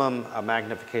minimum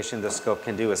magnification this scope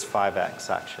can do is 5x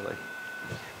actually,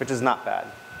 which is not bad.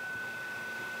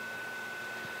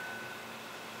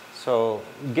 So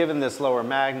given this lower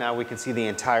mag, now we can see the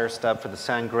entire stub for the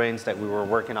sand grains that we were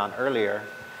working on earlier,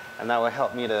 and that will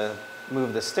help me to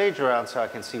move the stage around so I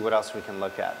can see what else we can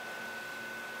look at.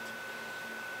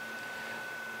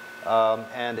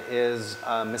 And is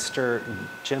Mr.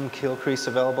 Jim Kilcrease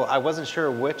available? I wasn't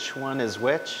sure which one is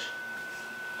which.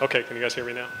 Okay, can you guys hear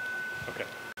me now?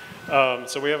 Okay.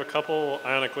 So we have a couple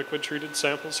ionic liquid treated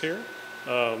samples here.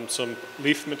 Some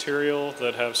leaf material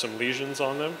that have some lesions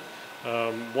on them.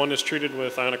 One is treated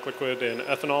with ionic liquid and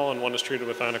ethanol, and one is treated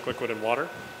with ionic liquid and water.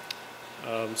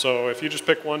 So if you just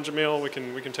pick one, Jamil,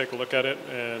 we can take a look at it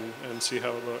and see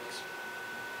how it looks.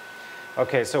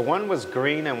 Okay, so one was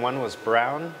green and one was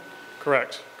brown.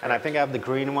 Correct. And I think I have the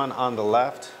green one on the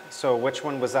left. So which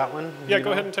one was that one? Yeah,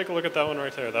 go ahead and take a look at that one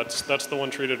right there. That's the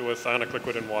one treated with ionic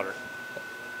liquid and water.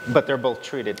 But they're both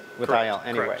treated with IL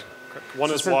anyway. Correct.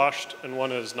 One is washed and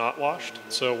one is not washed.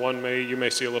 So one you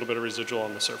may see a little bit of residual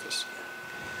on the surface.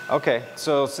 Okay,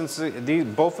 so since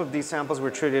both of these samples were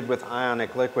treated with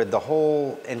ionic liquid, the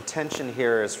whole intention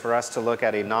here is for us to look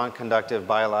at a non-conductive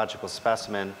biological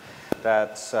specimen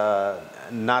that's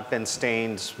not been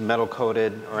stained, metal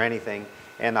coated, or anything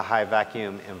in a high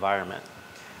vacuum environment.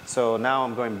 So now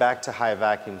I'm going back to high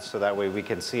vacuum so that way we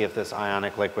can see if this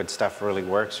ionic liquid stuff really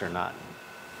works or not.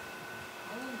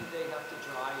 How long do they have to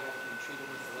dry after you treat it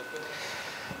with the liquid?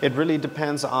 It really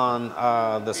depends on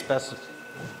the specimen.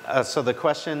 So the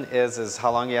question is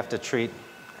how long you have to treat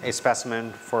a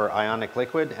specimen for ionic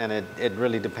liquid, and it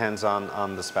really depends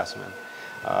on the specimen.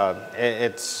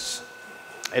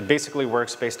 It basically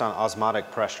works based on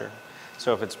osmotic pressure.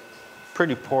 So if it's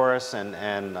pretty porous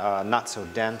and not so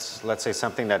dense, let's say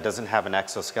something that doesn't have an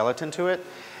exoskeleton to it,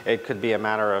 it could be a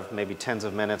matter of maybe tens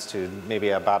of minutes to maybe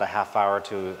about a half hour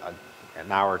to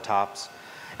an hour tops.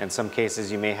 In some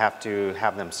cases, you may have to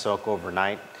have them soak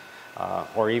overnight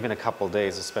or even a couple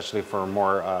days, especially for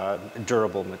more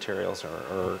durable materials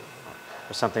or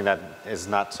something that is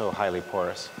not so highly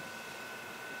porous.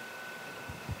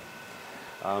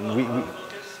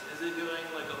 Autofocus, is it doing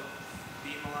like a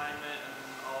beam alignment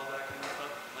and all of that kind of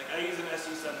stuff? Like I use an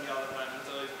SU70 all the time, and it's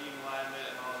always beam alignment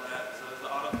and all of that. So is the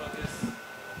autofocus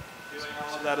doing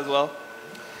all of that as well?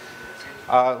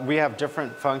 We have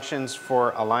different functions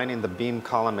for aligning the beam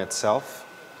column itself.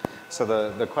 So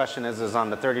the question is on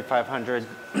the 3500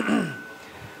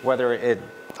 whether it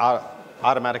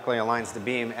automatically aligns the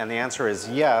beam, and the answer is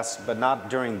yes, but not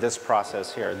during this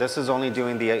process here. This is only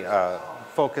doing the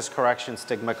focus correction,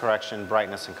 stigma correction,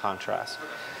 brightness, and contrast.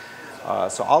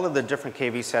 So all of the different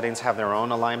KV settings have their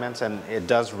own alignments, and it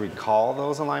does recall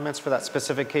those alignments for that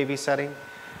specific KV setting.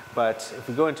 But if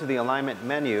we go into the alignment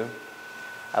menu,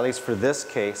 at least for this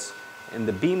case, in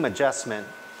the beam adjustment,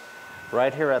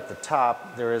 right here at the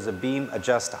top, there is a beam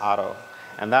adjust auto,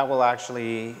 and that will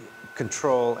actually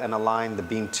control and align the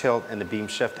beam tilt and the beam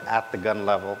shift at the gun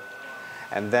level,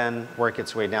 and then work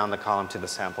its way down the column to the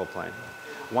sample plane.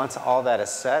 Once all that is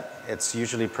set, it's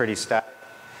usually pretty static,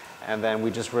 and then we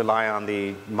just rely on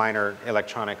the minor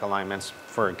electronic alignments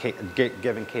for a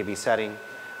given KV setting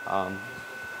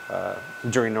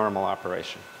during normal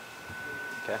operation.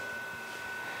 Okay.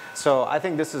 So I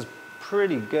think this is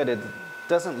pretty good. It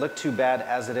doesn't look too bad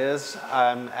as it is.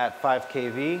 I'm at 5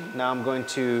 kV. Now I'm going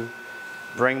to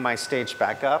bring my stage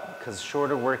back up, because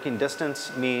shorter working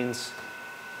distance means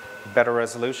better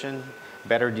resolution,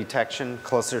 better detection,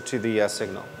 closer to the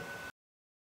signal.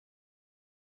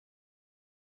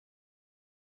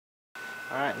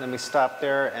 All right, let me stop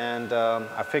there, and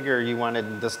I figure you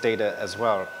wanted this data as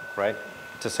well, right?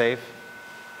 To save?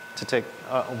 To take,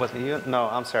 was it you? No,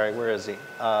 I'm sorry, where is he?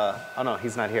 Oh no,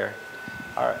 he's not here.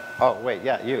 All right, oh wait,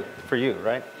 yeah, you, for you,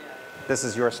 right? This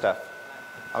is your stuff.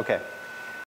 Okay.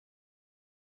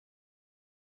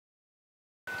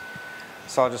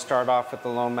 So I'll just start off with the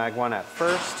low mag 1 at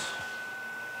first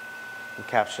and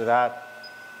capture that.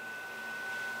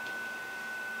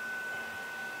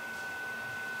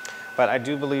 But I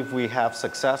do believe we have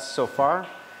success so far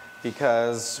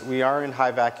because we are in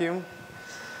high vacuum.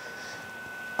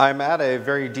 I'm at a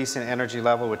very decent energy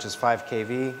level, which is 5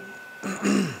 kV,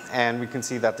 and we can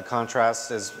see that the contrast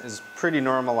is pretty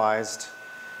normalized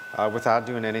without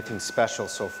doing anything special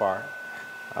so far.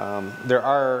 There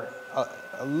are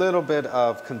a little bit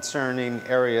of concerning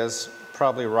areas,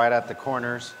 probably right at the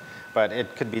corners, but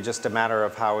it could be just a matter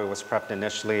of how it was prepped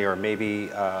initially, or maybe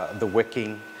the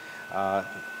wicking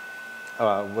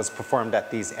was performed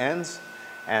at these ends,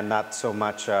 and not so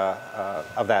much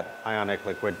of that ionic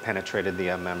liquid penetrated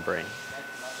the membrane.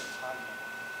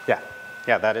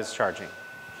 Yeah, that is charging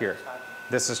here.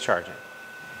 This is charging.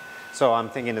 So I'm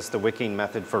thinking it's the wicking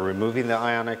method for removing the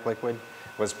ionic liquid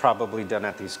was probably done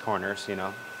at these corners, you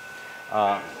know.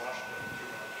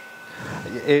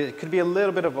 It could be a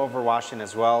little bit of overwashing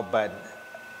as well, but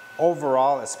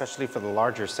overall, especially for the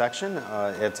larger section,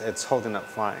 it's holding up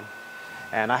fine.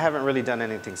 And I haven't really done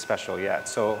anything special yet.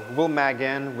 So we'll mag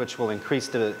in, which will increase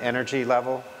the energy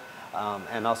level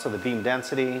and also the beam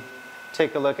density.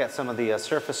 Take a look at some of the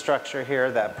surface structure here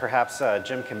that perhaps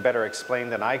Jim can better explain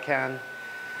than I can.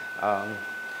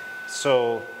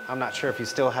 So I'm not sure if you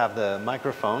still have the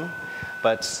microphone,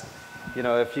 but you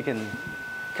know, if you can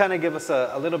kind of give us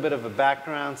a little bit of a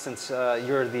background, since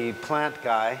you're the plant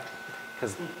guy,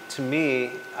 because to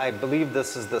me, I believe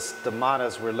this is the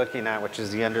stomatas we're looking at, which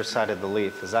is the underside of the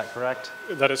leaf. Is that correct?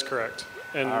 That is correct.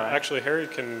 And right. Actually, Harry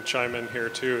can chime in here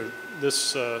too.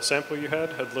 This sample you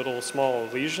had little small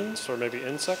lesions or maybe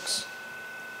insects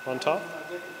on top.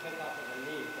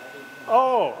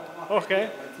 Oh, okay.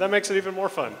 That makes it even more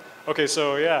fun. Okay,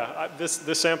 so yeah,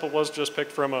 this sample was just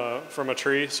picked from a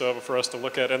tree, so for us to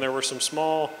look at, and there were some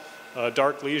small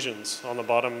dark lesions on the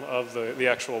bottom of the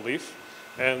actual leaf.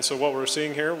 And so what we're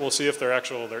seeing here, we'll see if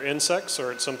they're insects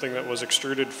or it's something that was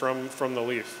extruded from the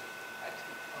leaf.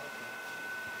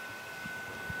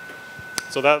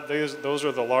 So those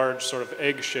are the large sort of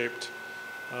egg-shaped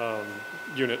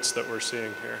units that we're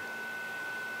seeing here.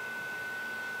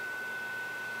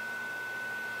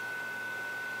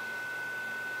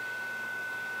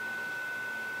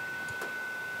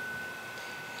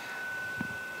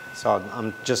 So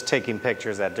I'm just taking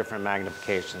pictures at different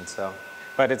magnifications. So,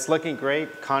 but it's looking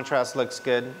great. Contrast looks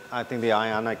good. I think the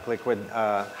ionic liquid,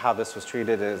 how this was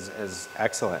treated, is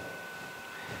excellent.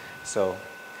 So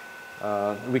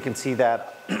we can see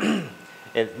that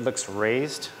it looks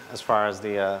raised as far as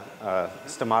the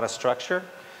stomata structure.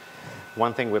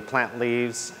 One thing with plant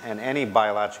leaves and any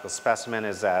biological specimen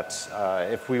is that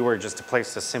if we were just to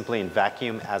place this simply in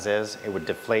vacuum as is, it would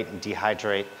deflate and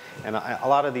dehydrate. And a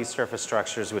lot of these surface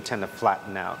structures would tend to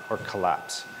flatten out or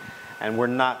collapse. And we're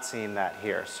not seeing that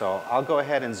here. So I'll go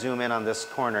ahead and zoom in on this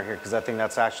corner here because I think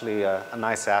that's actually a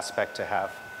nice aspect to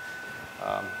have.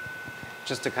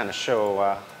 Just to kind of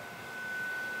show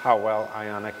how well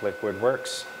ionic liquid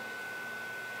works.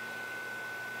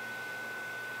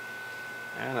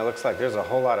 And it looks like there's a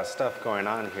whole lot of stuff going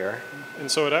on here.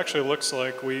 And so it actually looks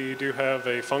like we do have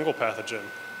a fungal pathogen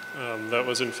that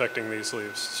was infecting these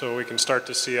leaves. So we can start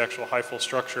to see actual hyphal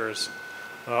structures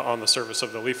on the surface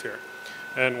of the leaf here.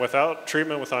 And without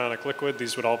treatment with ionic liquid,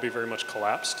 these would all be very much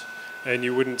collapsed. And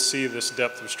you wouldn't see this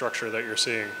depth of structure that you're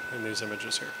seeing in these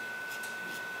images here.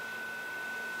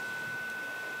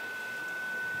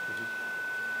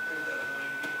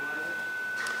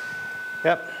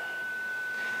 Yep.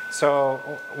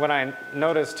 So what I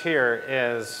noticed here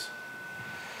is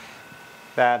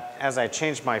that as I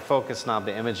changed my focus knob,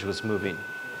 the image was moving.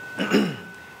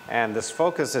 And this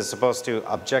focus is supposed to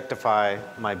objectify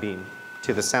my beam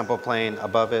to the sample plane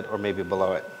above it or maybe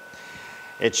below it.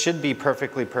 It should be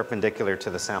perfectly perpendicular to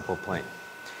the sample plane.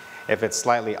 If it's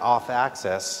slightly off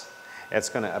axis, it's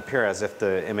going to appear as if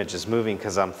the image is moving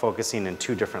because I'm focusing in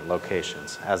two different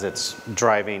locations as it's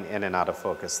driving in and out of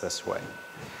focus this way.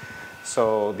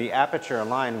 So the aperture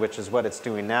line, which is what it's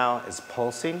doing now, is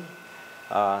pulsing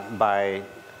by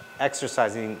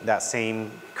exercising that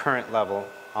same current level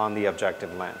on the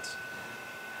objective lens.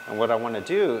 And what I want to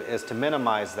do is to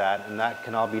minimize that, and that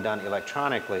can all be done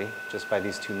electronically just by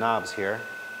these two knobs here.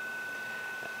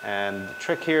 And the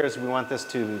trick here is we want this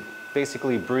to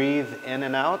basically breathe in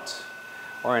and out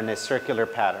or in a circular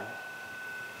pattern.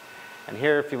 And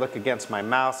here, if you look against my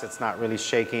mouse, it's not really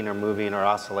shaking or moving or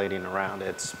oscillating around.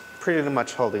 It's pretty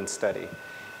much holding steady.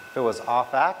 If it was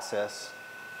off axis,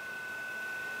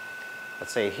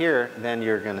 let's say here, then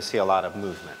you're going to see a lot of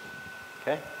movement.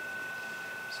 Okay?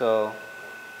 So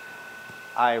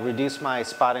I reduce my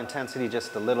spot intensity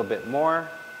just a little bit more.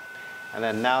 And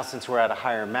then now, since we're at a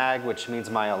higher mag, which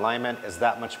means my alignment is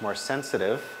that much more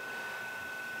sensitive,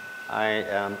 I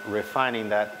am refining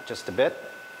that just a bit.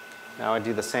 Now I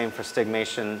do the same for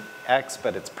stigmation X,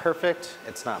 but it's perfect.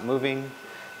 It's not moving.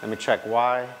 Let me check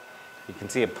Y. You can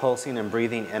see it pulsing and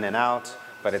breathing in and out,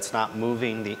 but it's not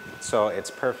moving, so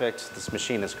it's perfect. This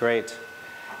machine is great.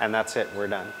 And that's it, we're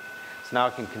done. So now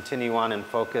I can continue on and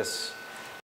focus.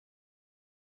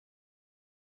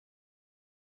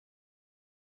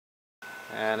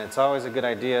 And it's always a good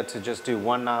idea to just do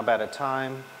one knob at a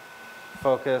time.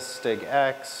 Focus, stig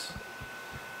X,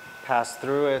 pass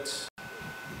through it,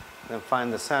 then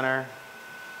find the center.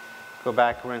 Go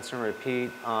back, rinse and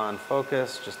repeat on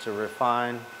focus just to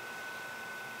refine.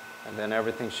 And then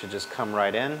everything should just come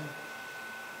right in.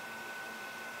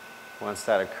 Once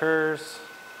that occurs,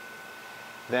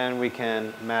 then we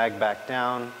can mag back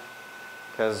down,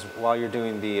 because while you're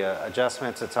doing the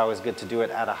adjustments, it's always good to do it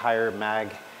at a higher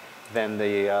mag than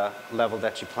the level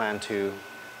that you plan to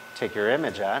take your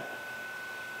image at.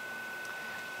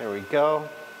 There we go.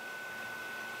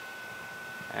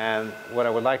 And what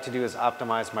I would like to do is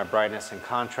optimize my brightness and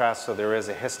contrast, so there is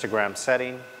a histogram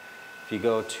setting. If you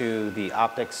go to the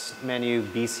optics menu,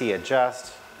 BC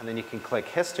adjust, and then you can click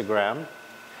histogram.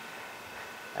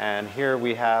 And here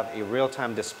we have a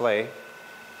real-time display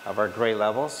of our gray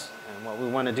levels. And what we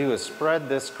want to do is spread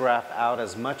this graph out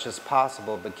as much as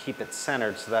possible, but keep it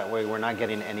centered so that way we're not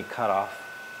getting any cutoff.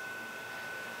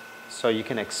 So you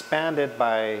can expand it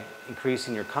by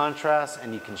increasing your contrast,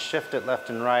 and you can shift it left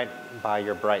and right by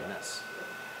your brightness.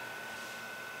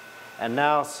 And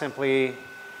now simply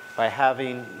by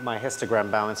having my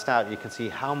histogram balanced out, you can see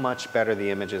how much better the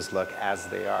images look as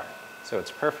they are. So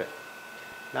it's perfect.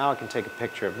 Now I can take a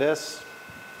picture of this,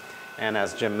 And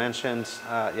as Jim mentioned,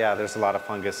 yeah, there's a lot of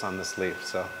fungus on this leaf.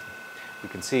 So you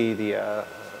can see the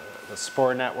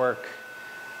spore network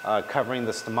covering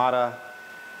the stomata.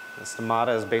 The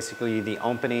stomata is basically the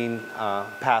opening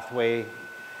pathway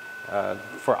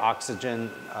for oxygen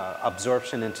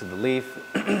absorption into the leaf,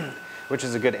 which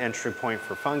is a good entry point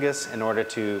for fungus in order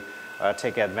to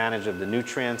take advantage of the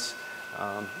nutrients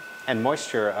and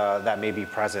moisture that may be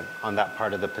present on that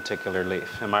part of the particular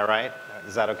leaf. Am I right?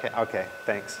 Is that okay? Okay,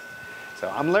 thanks. So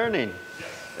I'm learning.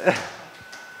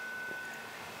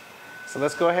 So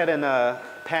let's go ahead and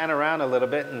pan around a little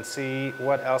bit and see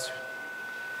what else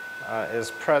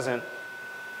is present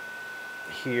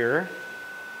here.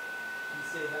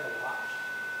 You say you have a watch.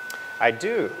 I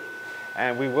do,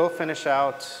 and we will finish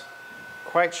out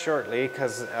quite shortly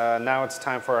because now it's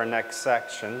time for our next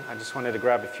section. I just wanted to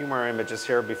grab a few more images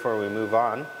here before we move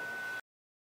on.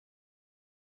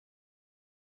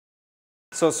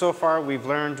 So far we've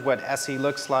learned what SE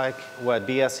looks like, what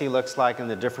BSE looks like, and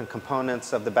the different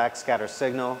components of the backscatter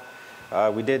signal.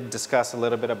 We did discuss a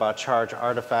little bit about charge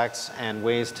artifacts and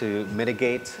ways to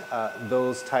mitigate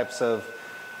those types of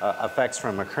effects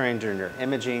from occurring during your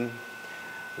imaging,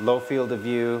 low field of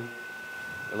view,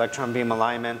 electron beam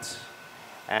alignment,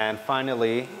 and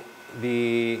finally,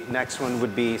 the next one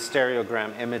would be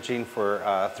stereogram imaging for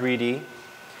 3D.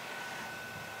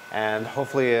 And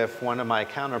hopefully if one of my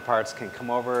counterparts can come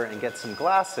over and get some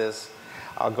glasses,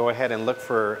 I'll go ahead and look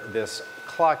for this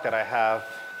clock that I have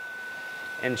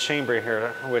in chamber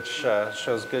here, which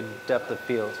shows good depth of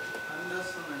field.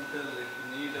 Unless and until if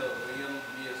you need a real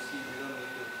BSc, we don't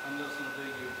need to, unless and until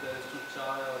if there is to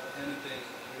charge or anything,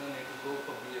 we don't need to go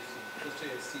for BSc. Just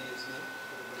say SC, isn't it?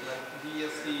 Like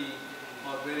BSc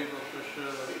or variable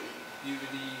pressure,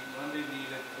 DVD, only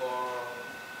needed for.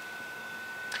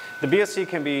 The BSC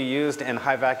can be used in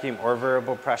high vacuum or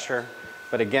variable pressure,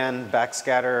 but again,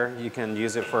 backscatter, you can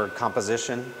use it for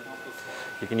composition.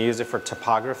 You can use it for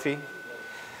topography.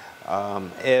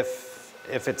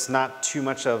 If it's not too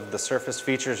much of the surface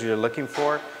features you're looking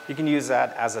for, you can use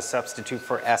that as a substitute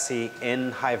for SE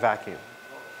in high vacuum.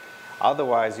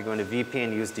 Otherwise, you're going to VP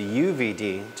and use the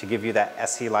UVD to give you that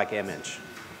SE-like image.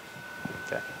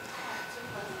 Okay.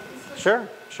 Sure,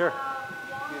 sure.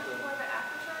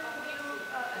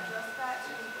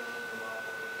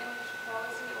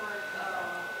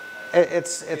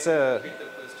 It's a.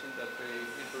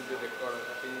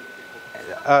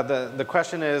 The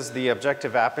question is the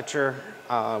objective aperture,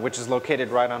 which is located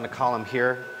right on the column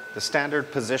here. The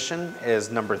standard position is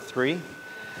number 3,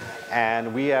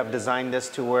 and we have designed this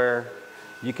to where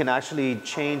you can actually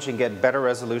change and get better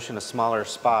resolution a smaller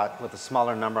spot with a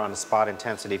smaller number on the spot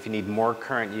intensity. If you need more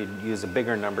current, you'd use a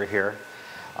bigger number here.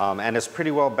 And it's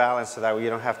pretty well balanced so that way you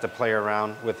don't have to play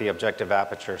around with the objective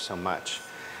aperture so much.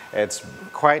 It's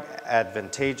quite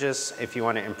advantageous if you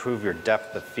want to improve your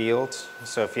depth of field.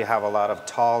 So if you have a lot of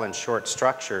tall and short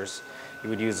structures, you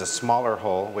would use a smaller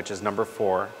hole, which is number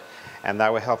 4, and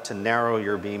that would help to narrow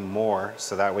your beam more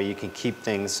so that way you can keep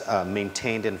things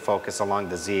maintained in focus along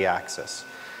the z-axis.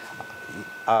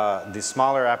 The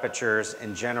smaller apertures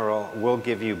in general will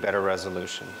give you better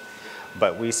resolution,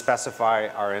 but we specify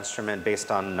our instrument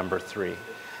based on number 3.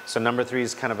 So number 3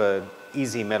 is kind of an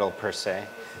easy middle per se,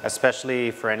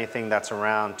 especially for anything that's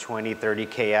around 20, 30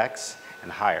 kx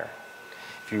and higher.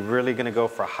 If you're really going to go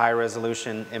for high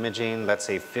resolution imaging, let's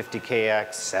say 50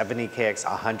 kx, 70 kx,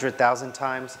 100,000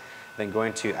 times, then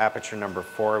going to aperture number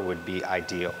 4 would be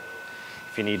ideal.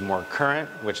 If you need more current,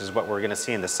 which is what we're going to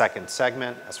see in the second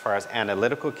segment as far as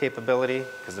analytical capability,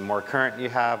 because the more current you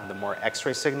have, the more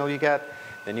X-ray signal you get,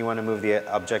 then you want to move the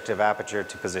objective aperture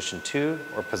to position 2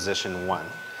 or position 1.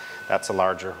 That's a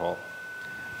larger hole.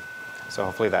 So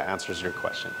hopefully that answers your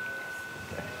question.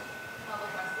 For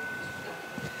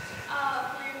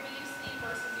your BUC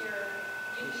versus your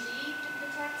UVD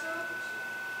detector,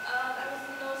 I was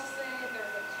noticing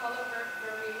there's a color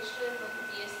variation with the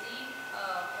BSC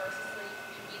versus the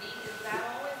UVD. Is that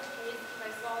always the case? Because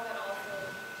I saw that also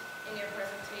in your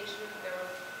presentation. There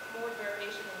was more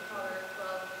variation in color as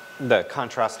well. The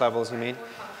contrast levels, you mean?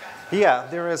 Yeah,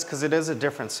 there is, because it is a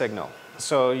different signal.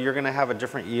 So you're going to have a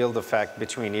different yield effect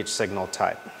between each signal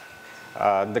type.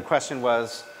 The question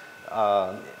was,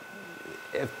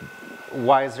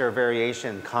 why is there a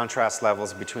variation in contrast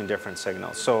levels between different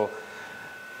signals? So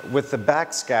with the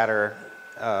backscatter,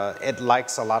 it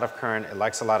likes a lot of current, it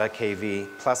likes a lot of KV,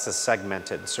 plus it's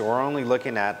segmented. So we're only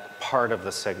looking at part of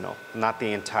the signal, not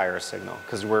the entire signal,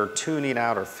 because we're tuning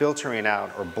out or filtering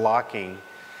out or blocking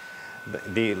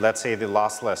let's say the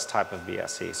lossless type of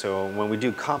BSE. So when we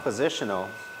do compositional,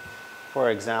 for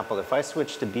example, if I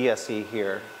switch to BSE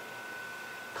here,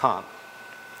 comp,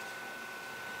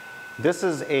 This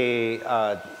is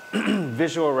a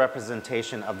visual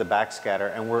representation of the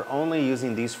backscatter, and we're only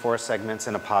using these 4 segments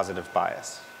in a positive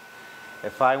bias.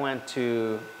 If I went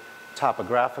to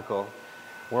topographical,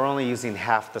 we're only using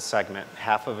half the segment.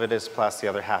 Half of it is plus, the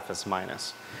other half is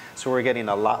minus. So we're getting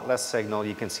a lot less signal.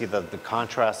 You can see that the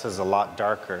contrast is a lot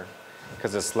darker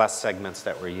because it's less segments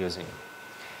that we're using.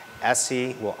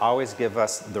 SE will always give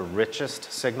us the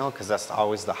richest signal because that's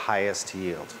always the highest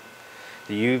yield.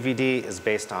 The UVD is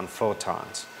based on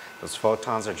photons. Those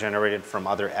photons are generated from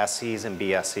other SEs and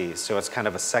BSEs. So it's kind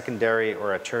of a secondary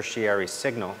or a tertiary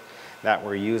signal that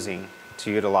we're using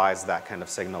to utilize that kind of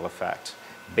signal effect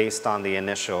based on the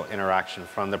initial interaction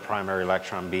from the primary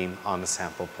electron beam on the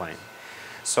sample plane.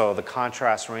 So the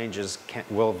contrast ranges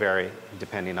will vary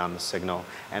depending on the signal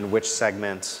and which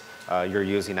segments you're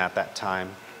using at that time,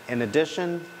 in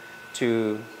addition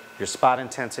to your spot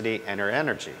intensity and your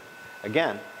energy.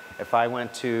 Again, if I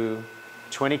went to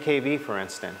 20 kV, for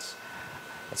instance,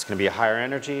 it's going to be a higher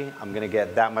energy. I'm going to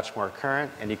get that much more current.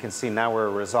 And you can see now we're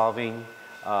resolving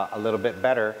a little bit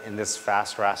better in this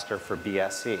fast raster for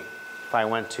BSE. If I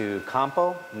went to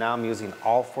compo, now I'm using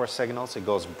all 4 signals. It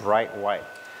goes bright white.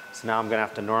 So now I'm going to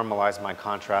have to normalize my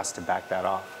contrast to back that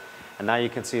off. And now you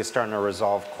can see it's starting to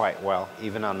resolve quite well,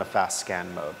 even on the fast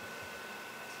scan mode.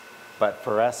 But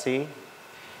for SE,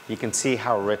 you can see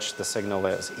how rich the signal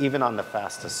is, even on the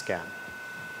fastest scan.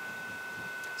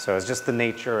 So it's just the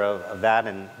nature of that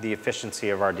and the efficiency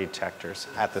of our detectors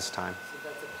at this time. So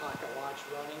that's a pocket watch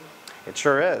running? It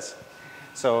sure is.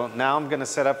 So now I'm going to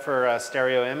set up for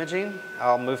stereo imaging.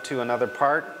 I'll move to another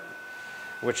part,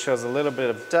 which shows a little bit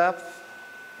of depth.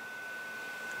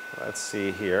 Let's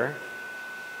see here.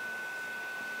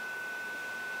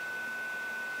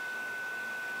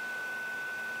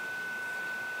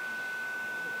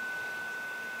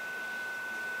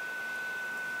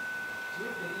 Do you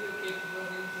have video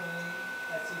capabilities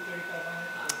on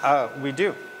SC3500? We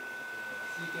do. So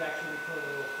you could actually record a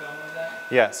little film of that?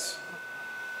 Yes.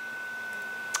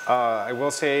 I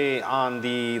will say on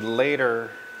the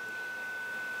later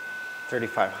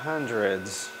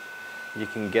 3500s, you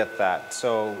can get that.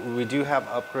 So we do have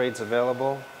upgrades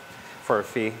available for a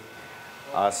fee,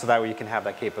 so that way you can have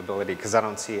that capability, because I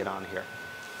don't see it on here,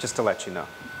 just to let you know.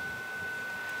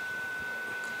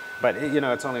 But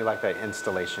it's only like an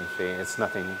installation fee. It's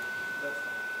nothing.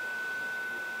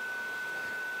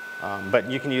 But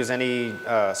you can use any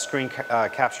screen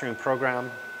capturing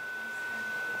program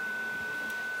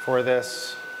for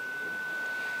this.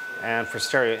 And for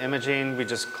stereo imaging, we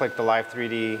just click the Live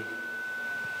 3D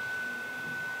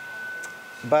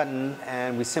button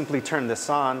and we simply turn this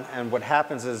on. And what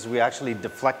happens is we actually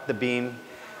deflect the beam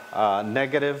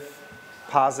negative,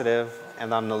 positive,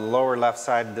 and on the lower left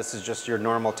side, this is just your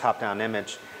normal top-down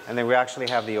image. And then we actually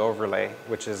have the overlay,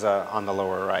 which is on the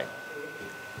lower right.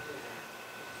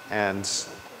 And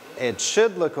it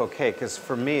should look okay, because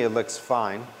for me, it looks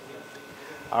fine.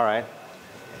 All right.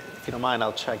 If you don't mind,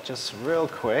 I'll check just real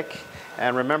quick.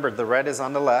 And remember, the red is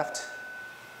on the left.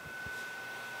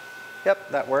 Yep,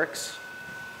 that works.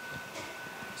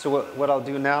 So what I'll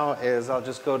do now is I'll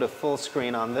just go to full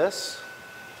screen on this.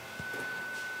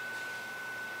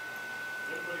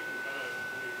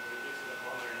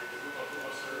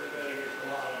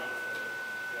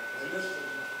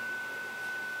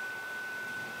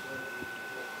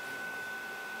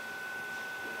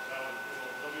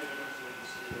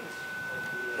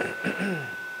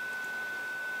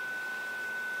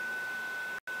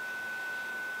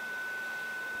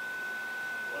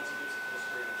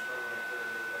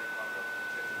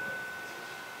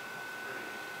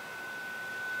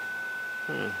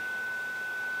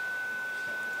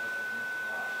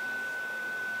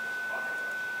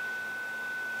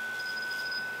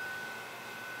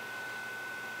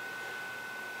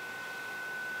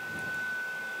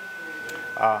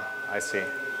 Ah, I see.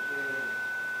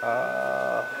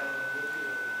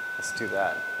 Let's do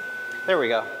that. There we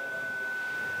go.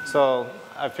 So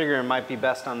I figure it might be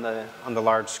best on the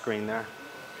large screen there.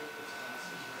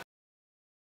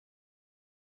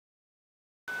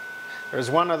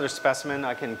 There's one other specimen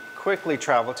I can quickly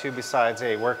travel to besides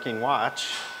a working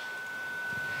watch.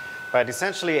 But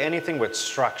essentially anything with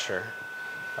structure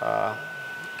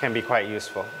can be quite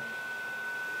useful.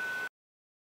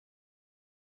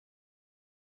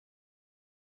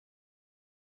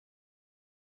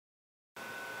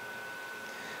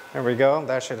 There we go.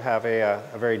 That should have a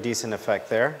very decent effect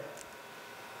there.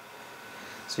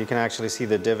 So you can actually see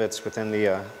the divots within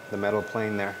the metal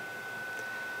plane there.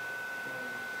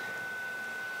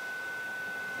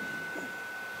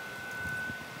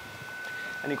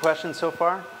 Any questions so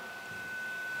far?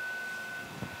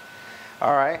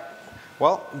 All right.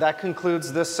 Well, that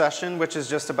concludes this session, which is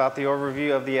just about the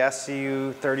overview of the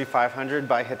SCU 3500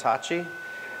 by Hitachi.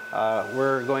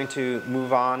 We're going to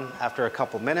move on after a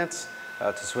couple minutes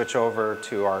to switch over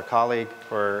to our colleague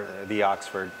for the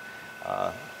Oxford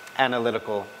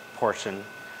analytical portion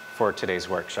for today's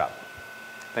workshop.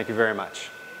 Thank you very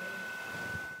much.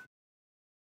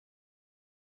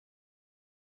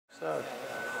 So,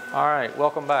 all right,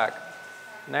 welcome back.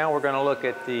 Now we're going to look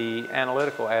at the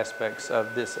analytical aspects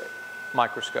of this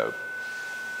microscope.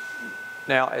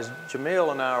 Now, as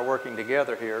Jamil and I are working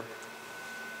together here,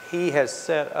 he has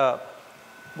set up,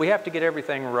 we have to get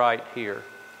everything right here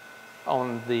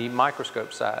on the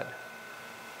microscope side.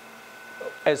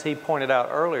 As he pointed out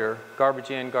earlier,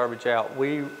 garbage in, garbage out,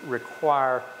 we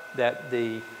require that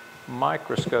the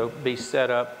microscope be set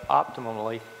up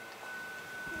optimally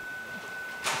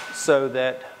so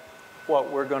that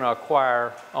what we're going to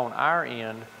acquire on our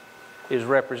end is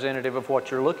representative of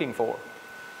what you're looking for.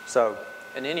 So,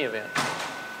 in any event,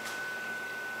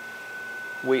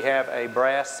 we have a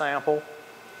brass sample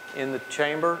in the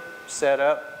chamber set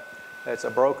up. It's a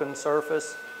broken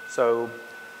surface, so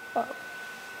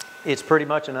it's pretty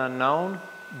much an unknown,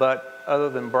 but other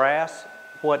than brass,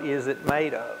 what is it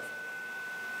made of?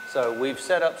 So we've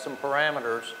set up some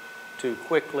parameters to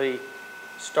quickly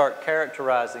start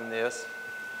characterizing this,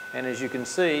 and as you can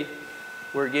see,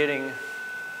 we're getting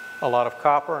a lot of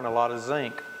copper and a lot of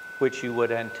zinc, which you would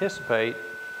anticipate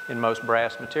in most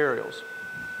brass materials.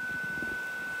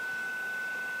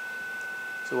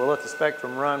 So we'll let the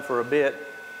spectrum run for a bit,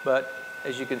 but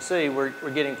as you can see, we're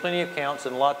getting plenty of counts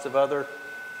and lots of other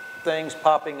things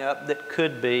popping up that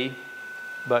could be,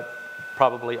 but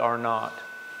probably are not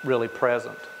really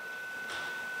present.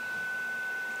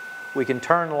 We can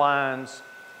turn lines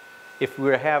if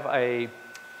we have an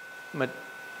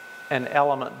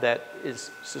element that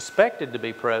is suspected to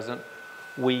be present.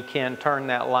 We can turn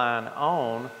that line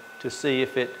on to see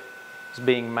if it is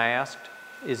being masked,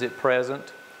 is it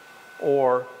present,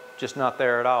 or just not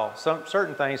there at all.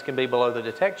 Certain things can be below the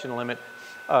detection limit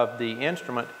of the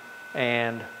instrument,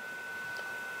 and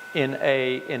in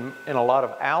a lot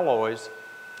of alloys,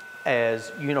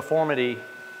 as uniformity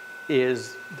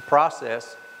is the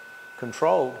process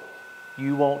controlled,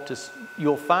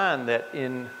 you'll find that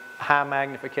in high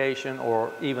magnification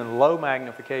or even low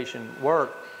magnification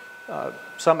work,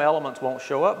 some elements won't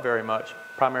show up very much,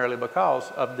 primarily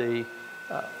because of the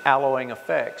alloying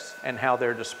effects and how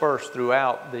they're dispersed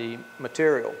throughout the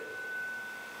material.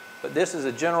 But this is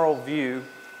a general view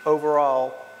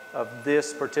overall of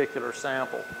this particular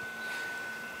sample.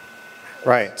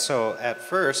 Right, so at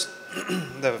first,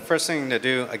 the first thing to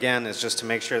do, again, is just to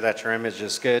make sure that your image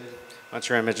is good. Once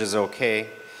your image is okay,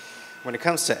 when it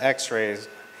comes to x-rays,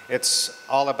 it's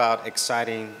all about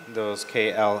exciting those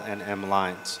K, L, and M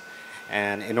lines.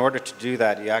 And in order to do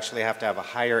that, you actually have to have a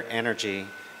higher energy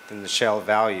than the shell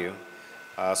value,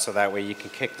 so that way you can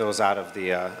kick those out of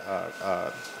the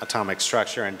atomic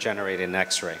structure and generate an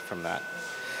x-ray from that.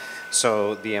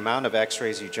 So the amount of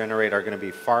x-rays you generate are going to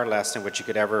be far less than what you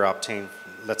could ever obtain,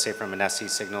 let's say, from an SE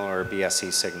signal or a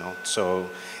BSE signal. So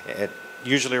it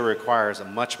usually requires a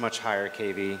much, much higher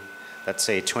kV, let's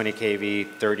say 20 kV,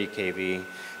 30 kV,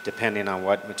 depending on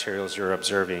what materials you're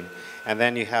observing. And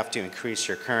then you have to increase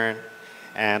your current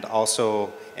and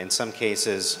also, in some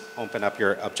cases, open up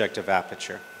your objective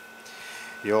aperture.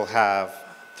 You'll have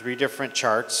 3 different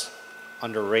charts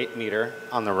under rate meter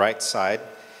on the right side.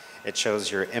 It shows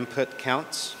your input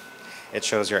counts, it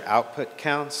shows your output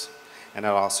counts, and it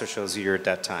also shows you your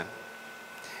dead time.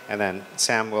 And then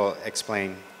Sam will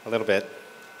explain a little bit.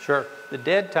 Sure. The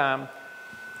dead time,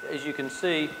 as you can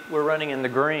see, we're running in the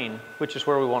green, which is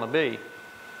where we want to be.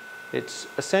 It's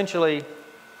essentially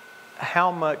how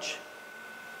much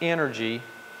energy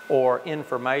or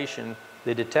information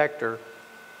the detector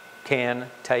can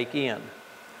take in.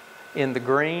 In the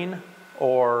green,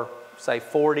 or say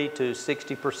 40 to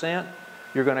 60%,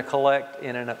 you're going to collect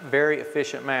in a very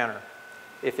efficient manner.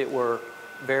 If it were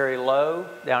very low,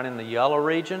 down in the yellow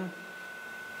region,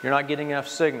 you're not getting enough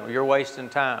signal. You're wasting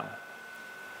time.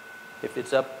 If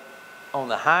it's up on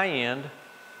the high end,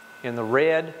 in the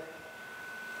red,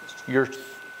 you're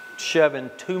shoving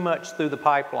too much through the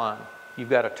pipeline. You've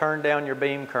got to turn down your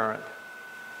beam current.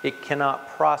 It cannot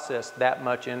process that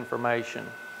much information.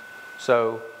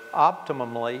 So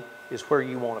optimally is where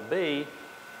you want to be,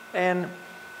 and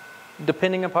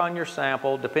depending upon your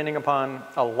sample, depending upon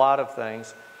a lot of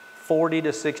things, 40 to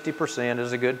 60%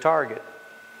 is a good target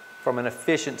from an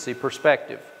efficiency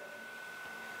perspective.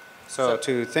 So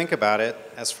to think about it,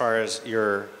 as far as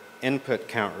your input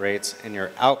count rates and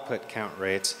your output count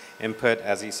rates, input,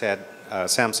 as he said,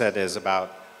 Sam said, is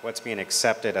about what's being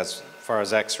accepted as far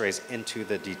as X-rays into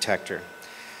the detector.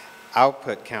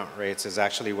 Output count rates is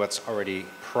actually what's already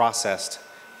processed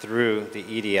through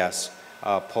the EDS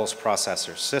pulse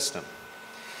processor system.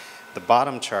 The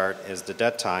bottom chart is the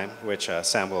dead time, which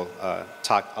Sam will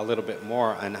talk a little bit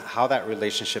more on how that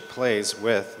relationship plays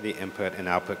with the input and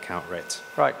output count rates.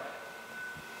 Right.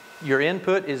 Your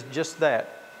input is just that.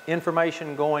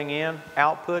 Information going in,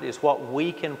 output is what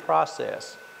we can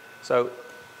process. So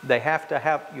you have to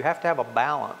have a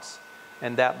balance,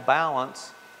 and that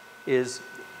balance is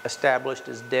established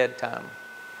as dead time.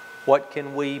 What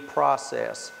can we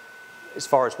process? As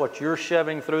far as what you're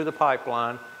shoving through the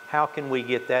pipeline, how can we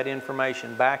get that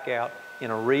information back out in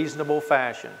a reasonable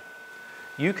fashion?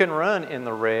 You can run in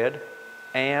the red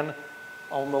and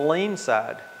on the lean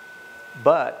side,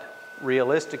 but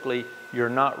realistically, you're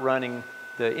not running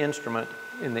the instrument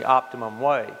in the optimum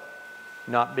way,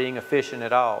 not being efficient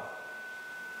at all.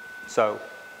 So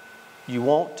you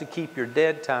want to keep your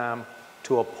dead time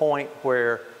to a point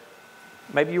where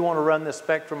maybe you want to run the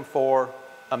spectrum for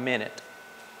a minute.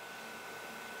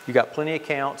 You got plenty of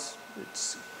counts.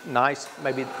 It's nice.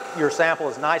 Maybe your sample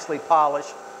is nicely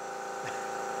polished.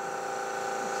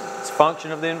 It's a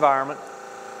function of the environment.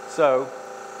 So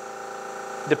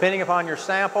depending upon your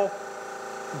sample,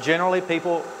 generally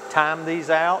people time these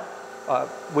out.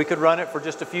 We could run it for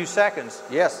just a few seconds.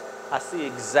 Yes, I see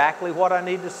exactly what I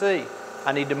need to see.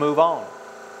 I need to move on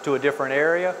to a different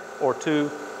area or to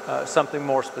something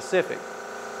more specific.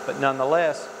 But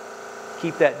nonetheless,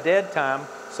 keep that dead time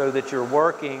so that you're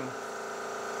working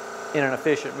in an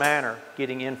efficient manner,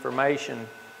 getting information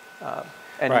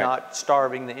and Right. not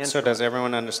starving the instrument. So does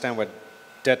everyone understand what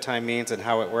dead time means and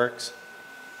how it works?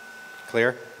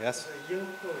 Clear? Yes? The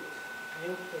input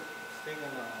signal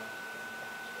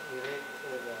related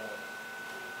to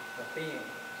the beam,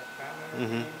 the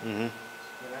primary beam,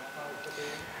 electronic beam.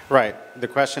 Right. The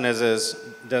question is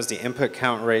does the input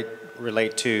count rate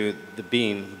relate to the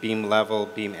beam level,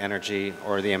 beam energy,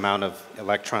 or the amount of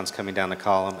electrons coming down the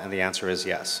column? And the answer is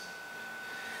yes.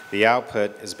 The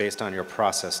output is based on your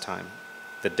process time.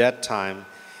 The dead time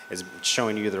is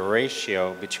showing you the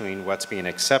ratio between what's being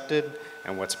accepted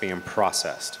and what's being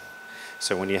processed.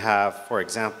 So when you have, for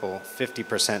example,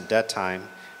 50% dead time,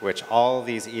 which all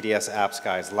these EDS apps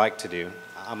guys like to do,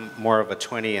 I'm more of a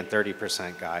 20 and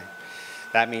 30% guy.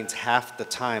 That means half the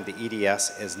time the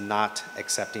EDS is not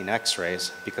accepting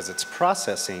X-rays because it's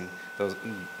processing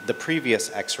the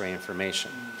previous X-ray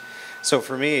information. So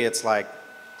for me, it's like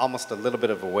almost a little bit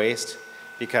of a waste,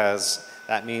 because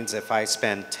that means if I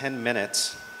spend 10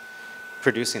 minutes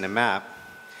producing a map,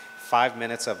 5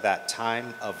 minutes of that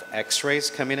time of X-rays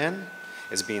coming in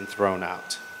is being thrown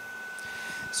out.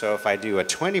 So if I do a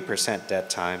 20% dead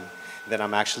time, then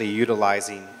I'm actually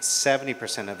utilizing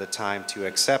 70% of the time to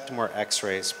accept more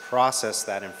X-rays, process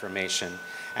that information,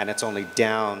 and it's only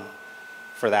down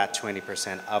for that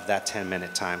 20% of that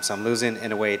 10-minute time. So I'm losing,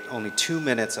 in a way, only 2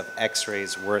 minutes of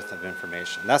X-rays worth of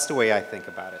information. That's the way I think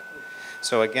about it.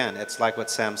 So again, it's like what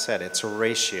Sam said, it's a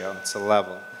ratio, it's a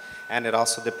level. And it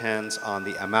also depends on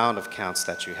the amount of counts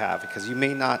that you have, because you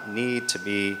may not need to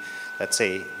be, let's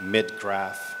say,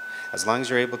 mid-graph. As long as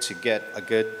you're able to get a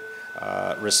good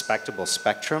respectable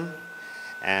spectrum,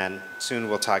 and soon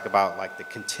we'll talk about like the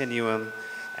continuum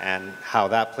and how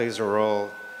that plays a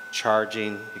role,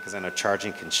 charging, because I know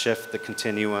charging can shift the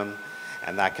continuum,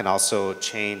 and that can also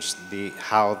change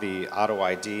how the auto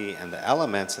ID and the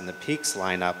elements and the peaks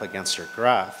line up against your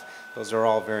graph. Those are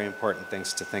all very important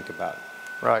things to think about.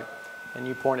 Right. And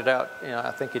you pointed out,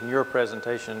 I think in your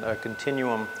presentation,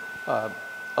 continuum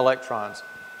electrons,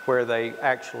 where they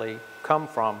actually come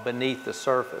from beneath the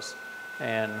surface,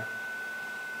 and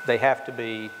they have to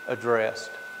be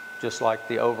addressed, just like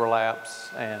the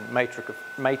overlaps and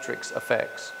matrix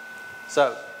effects.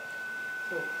 So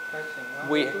question, when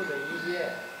we we do the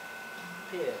EDS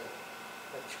here,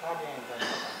 the charging does not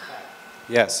affect.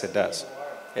 Yes, it does.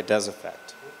 It does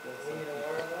affect. We need to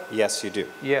worry about it? Yes, you do.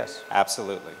 yes,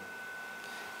 Absolutely.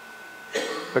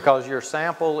 because your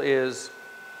sample is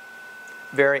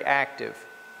very active.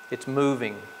 It's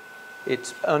moving.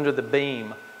 It's under the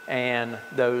beam, and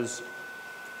those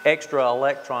extra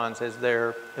electrons, as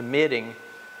they're emitting,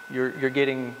 you're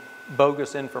getting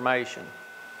bogus information.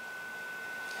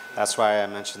 That's why I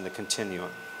mentioned the continuum.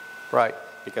 Right.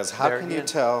 Because how There can you again.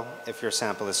 tell if your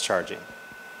sample is charging?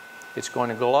 It's going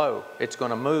to glow. It's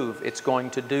going to move. It's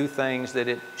going to do things that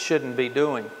it shouldn't be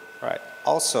doing. Right.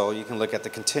 Also, you can look at the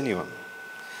continuum.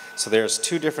 So there's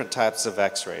two different types of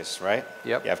X-rays, right?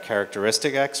 Yep. You have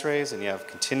characteristic X-rays and you have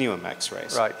continuum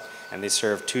X-rays. Right. And they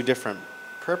serve two different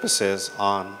purposes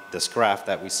on this graph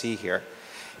that we see here.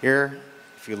 Here,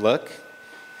 if you look,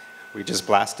 We just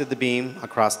blasted the beam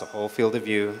across the whole field of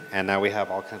view, and now we have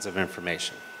all kinds of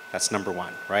information. That's number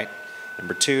one, right?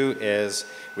 Number two is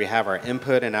we have our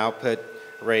input and output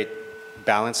rate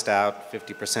balanced out,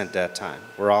 50% dead time.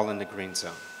 We're all in the green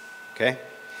zone, okay?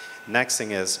 Next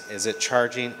thing is it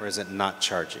charging or is it not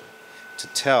charging? To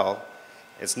tell,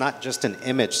 it's not just an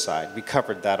image side. We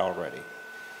covered that already.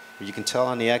 You can tell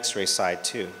on the X-ray side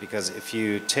too, because if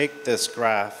you take this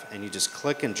graph and you just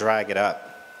click and drag it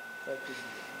up,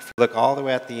 if you look all the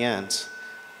way at the end,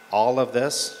 all of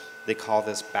this, they call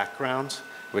this background,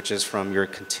 which is from your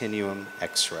continuum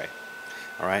X-ray,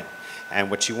 all right?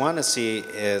 And what you want to see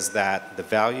is that the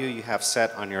value you have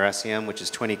set on your SEM, which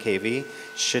is 20 kV,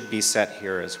 should be set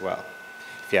here as well.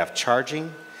 If you have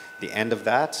charging, the end of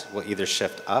that will either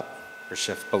shift up or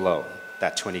shift below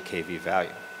that 20 kV value.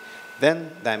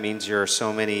 Then that means you're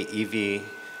so many EV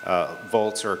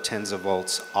volts or tens of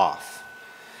volts off.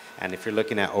 And if you're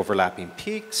looking at overlapping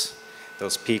peaks,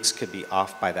 those peaks could be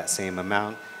off by that same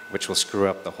amount, which will screw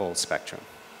up the whole spectrum.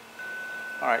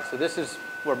 All right, so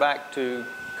we're back to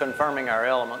confirming our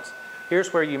elements.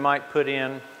 Here's where you might put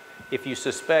in, if you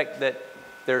suspect that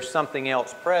there's something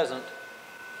else present,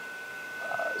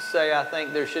 say I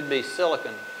think there should be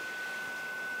silicon.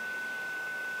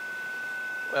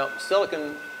 Well,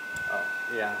 silicon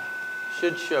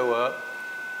should show up.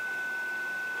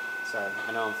 Sorry,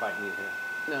 I know I'm fighting you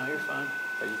here. No, you're fine.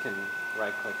 But you can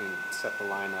right-click and set the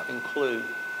line up. Include.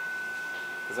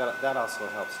 Because that also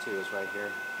helps too, is right here.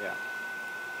 Yeah.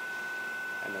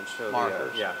 And then show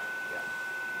markers. Yeah.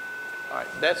 All right,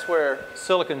 that's where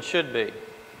silicon should be.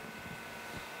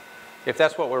 If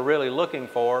that's what we're really looking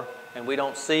for and we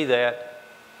don't see that,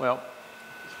 well,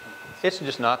 it's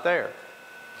just not there.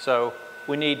 So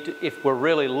we need to, if we're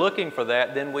really looking for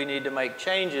that, then we need to make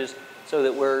changes so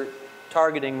that we're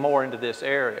targeting more into this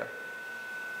area.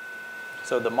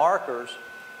 So the markers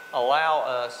allow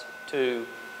us to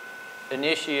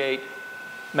initiate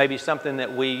maybe something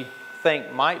that we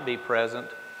think might be present,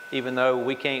 even though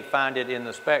we can't find it in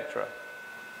the spectra.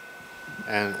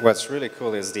 And what's really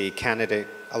cool is the candidate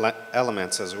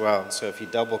elements as well. So if you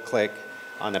double click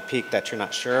on a peak that you're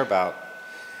not sure about,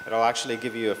 it'll actually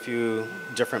give you a few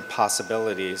different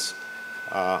possibilities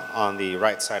on the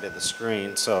right side of the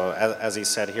screen. So as he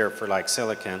said here, for like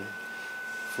silicon,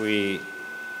 if we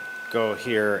go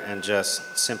here and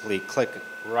just simply click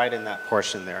right in that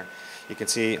portion there, you can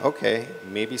see, okay,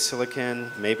 maybe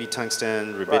silicon, maybe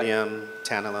tungsten, rubidium,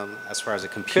 tantalum, as far as a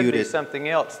computed. Could be something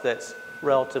else that's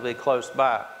relatively close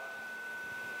by.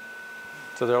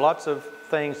 So there are lots of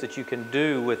things that you can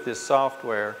do with this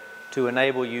software to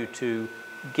enable you to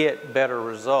get better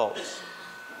results.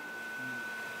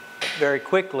 Very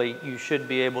quickly, you should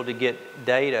be able to get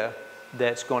data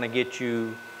that's going to get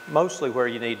you mostly where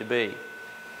you need to be.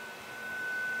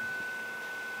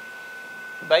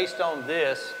 Based on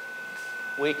this,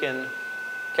 we can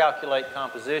calculate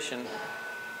composition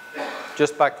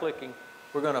just by clicking.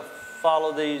 We're going to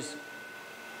follow these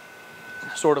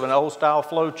sort of an old style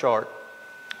flow chart,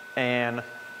 and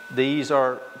these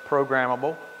are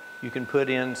programmable. You can put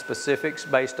in specifics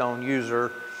based on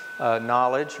user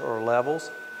knowledge or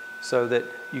levels so that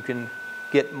you can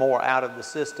get more out of the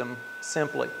system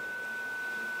simply.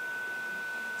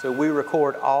 So we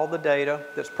record all the data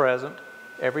that's present.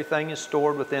 Everything is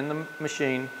stored within the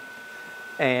machine,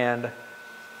 and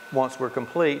once we're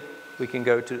complete, we can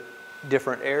go to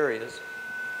different areas.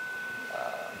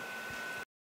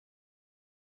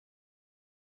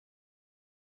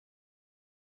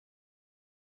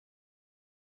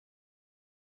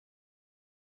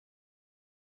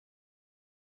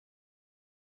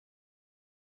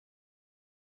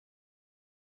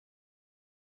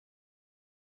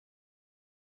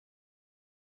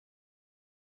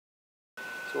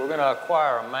 So we're going to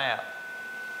acquire a map.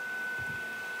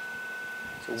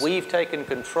 So we've taken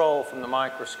control from the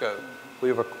microscope.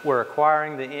 We're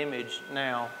acquiring the image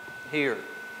now here.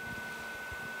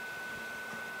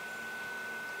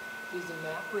 Does the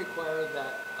map require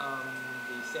that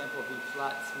the sample be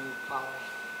flat, smooth, polished?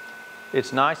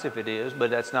 It's nice if it is, but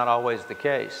that's not always the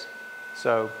case.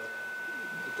 So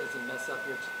It doesn't mess up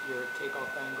your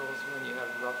takeoff angles when you have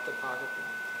rough topography?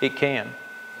 it can.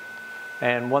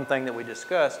 And one thing that we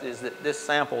discussed is that this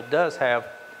sample does have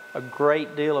a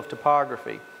great deal of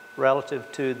topography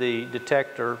relative to the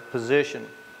detector position.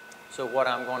 So what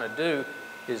I'm going to do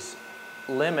is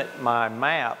limit my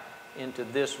map into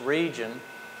this region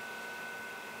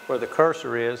where the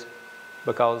cursor is,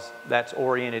 because that's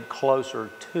oriented closer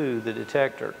to the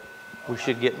detector. We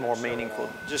should get more meaningful.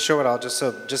 Just show it all, just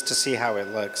to see how it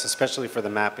looks, especially for the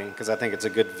mapping, because I think it's a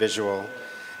good visual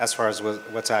as far as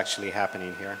what's actually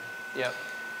happening here. Yep.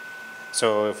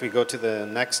 So if we go to the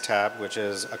next tab, which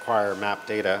is Acquire Map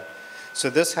Data, so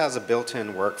this has a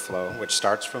built-in workflow which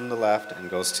starts from the left and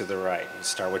goes to the right. You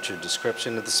start with your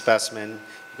description of the specimen,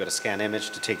 you go to Scan Image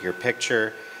to take your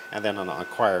picture, and then on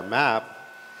Acquire Map,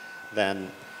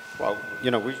 then, well, you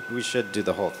know, we should do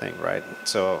the whole thing, right?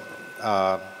 So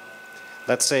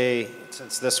let's say,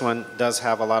 since this one does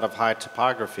have a lot of high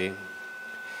topography,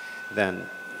 then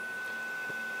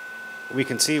we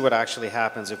can see what actually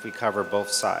happens if we cover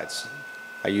both sides.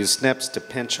 I use snips to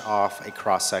pinch off a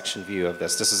cross-section view of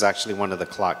this. This is actually one of the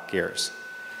clock gears.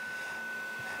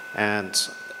 And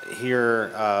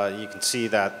here you can see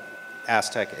that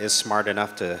Aztec is smart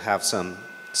enough to have some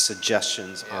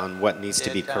suggestions on what needs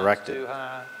to be corrected. Too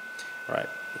high. Right.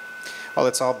 Well,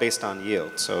 it's all based on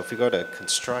yield. So if we go to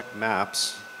Construct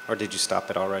Maps, or did you stop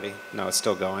it already? No, it's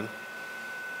still going.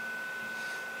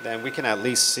 Then we can at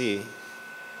least see.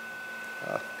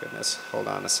 Oh, goodness. Hold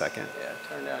on a second. Yeah,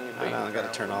 turn down your beam. I've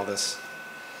got to turn all this.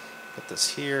 Put this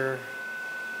here.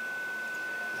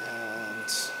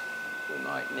 And We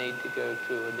might need to go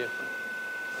to a different.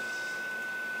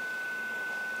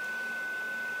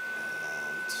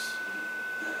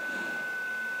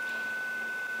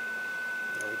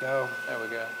 there we go. There we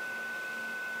go.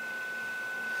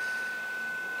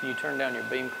 Can you turn down your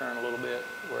beam current a little bit?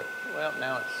 Well,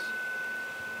 now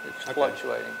it's Okay.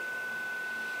 fluctuating.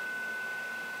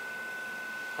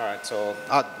 All right, so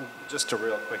just a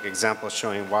real quick example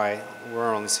showing why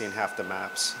we're only seeing half the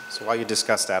maps. So while you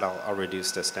discuss that, I'll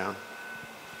reduce this down.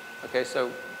 Okay,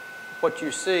 so what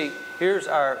you see, here's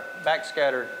our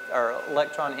backscattered, our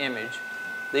electron image.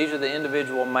 These are the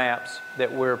individual maps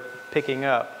that we're picking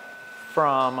up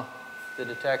from the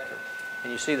detector.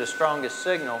 And you see the strongest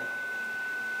signal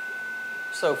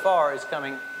so far is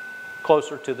coming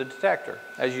closer to the detector,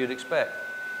 as you'd expect.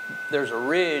 There's a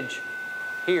ridge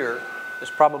here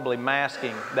that's probably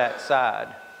masking that side.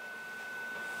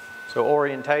 So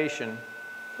orientation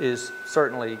is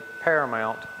certainly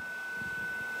paramount,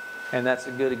 and that's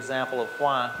a good example of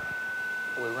why.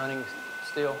 Are we running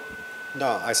still?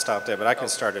 No, I stopped it, but I can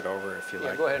start it over if you Yeah,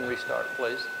 like. go ahead and restart,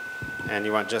 please. And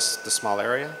you want just the small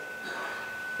area?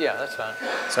 Yeah, that's fine.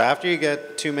 So after you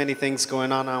get too many things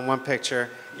going on one picture,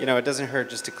 you know, it doesn't hurt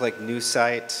just to click New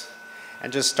Site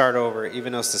and just start over,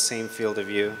 even though it's the same field of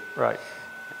view. Right.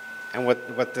 And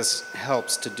what this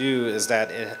helps to do is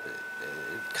that it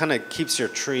kind of keeps your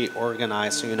tree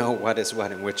organized so you know what is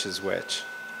what and which is which.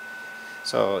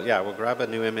 So yeah, we'll grab a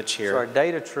new image here. So our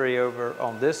data tree over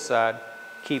on this side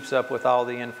keeps up with all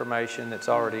the information that's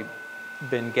already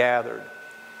been gathered.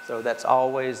 So that's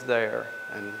always there.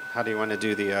 And how do you want to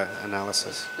do the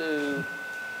analysis? Let's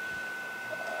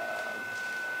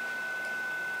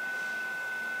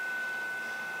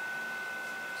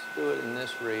do it in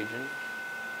this region.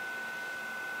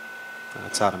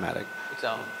 It's automatic. It's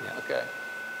on, Yeah. okay.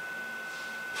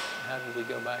 How did we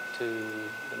go back to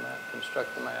the map,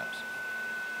 construct the maps?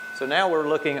 So now we're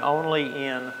looking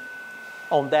only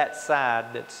on that side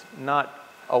that's not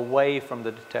away from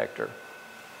the detector.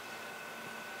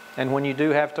 And when you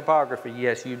do have topography,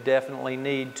 yes, you definitely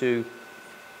need to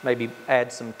maybe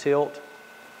add some tilt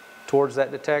towards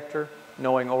that detector,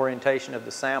 knowing orientation of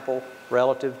the sample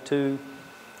relative to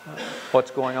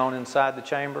what's going on inside the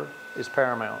chamber is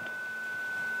paramount.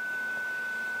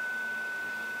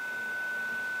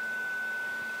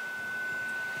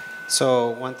 So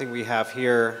one thing we have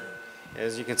here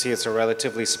is you can see it's a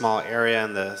relatively small area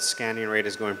and the scanning rate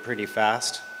is going pretty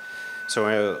fast.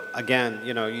 So again,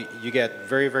 you know, you get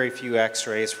very, very few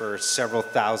x-rays for several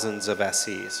thousands of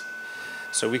SEs.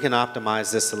 So we can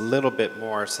optimize this a little bit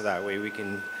more so that way we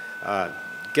can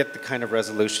get the kind of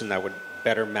resolution that would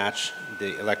better match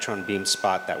the electron beam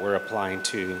spot that we're applying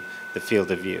to the field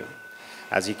of view.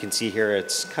 As you can see here,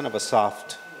 it's kind of a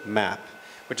soft map,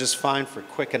 which is fine for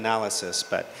quick analysis,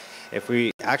 but if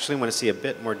we actually want to see a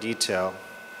bit more detail,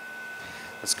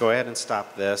 let's go ahead and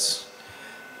stop this.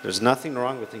 There's nothing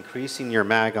wrong with increasing your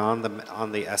mag on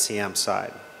the SEM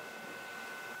side.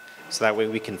 So that way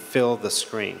we can fill the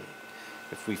screen.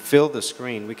 If we fill the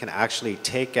screen, we can actually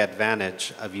take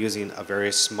advantage of using a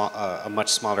very small, a much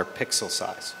smaller pixel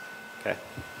size. Okay.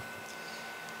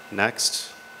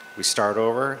 Next, we start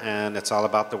over, and it's all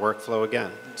about the workflow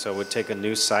again. So we'd take a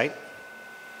new site,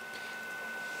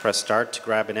 press Start to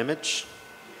grab an image,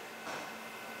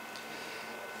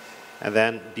 and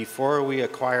then before we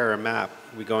acquire a map,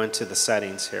 we go into the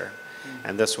settings here,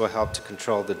 and this will help to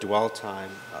control the dwell time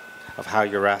of how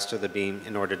you raster the beam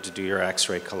in order to do your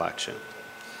X-ray collection.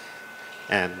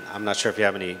 And I'm not sure if you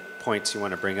have any points you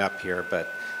want to bring up here,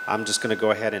 but I'm just going to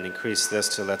go ahead and increase this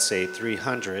to, let's say,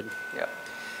 300. Yep.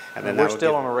 And then we're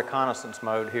still on a reconnaissance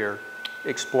mode here.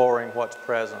 exploring what's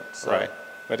present. So. Right.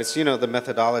 But it's, you know, the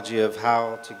methodology of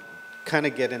how to kind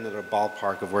of get into the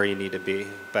ballpark of where you need to be.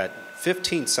 But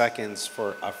 15 seconds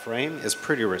for a frame is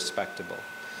pretty respectable.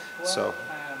 So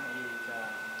time is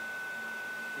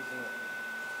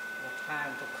the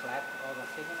time to collect all the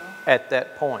signal? At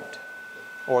that point,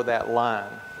 or that line.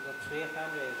 So the 300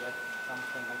 is that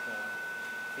something like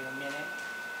a few minutes?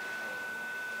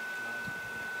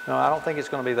 No, I don't think it's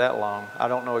going to be that long. I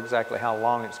don't know exactly how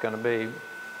long it's going to be.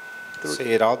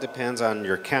 see, it all depends on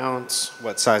your counts,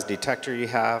 what size detector you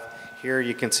have. Here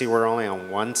you can see we're only on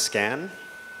one scan,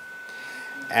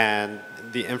 and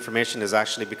the information is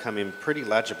actually becoming pretty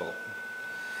legible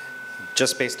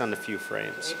just based on a few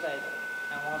frames. If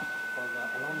I want for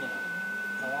the aluminum,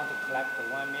 I want to collect the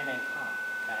 1 million count.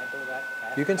 Can I do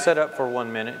that? You can set up for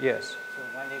 1 minute, yes. So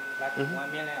when they collect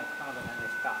 1 million count, then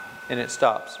they stop. And it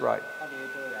stops, right. How do you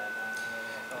do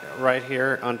that? Right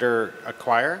here under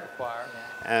Acquire, Acquire.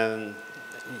 and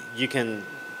you can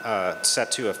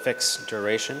set to a fixed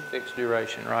duration. Fixed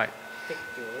duration, right. Fixed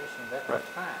duration, that's Right.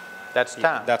 for time, right? That's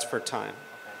time. That's for time.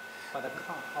 Okay. For the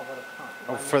count, how about the count?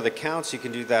 Oh, for the counts, you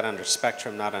can do that under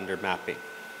spectrum, not under mapping,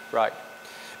 Right.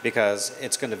 because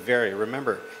it's going to vary.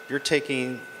 Remember, you're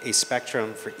taking a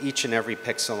spectrum for each and every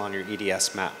pixel on your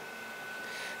EDS map.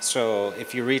 So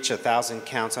if you reach 1,000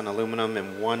 counts on aluminum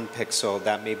in one pixel,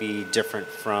 that may be different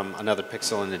from another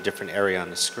pixel in a different area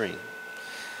on the screen.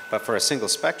 But for a single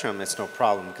spectrum, it's no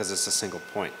problem because it's a single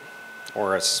point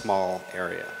or a small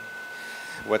area.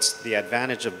 What's the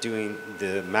advantage of doing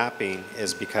the mapping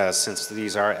is because since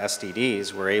these are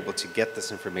SDDs, we're able to get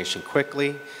this information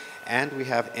quickly, and we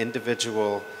have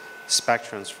individual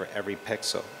spectrums for every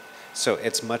pixel. So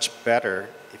it's much better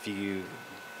if you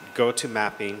go to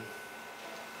mapping.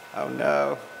 Oh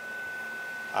no.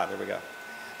 Ah, there we go.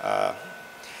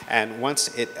 And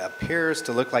once it appears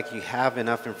to look like you have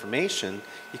enough information,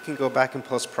 you can go back and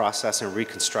post-process and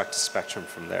reconstruct the spectrum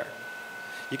from there.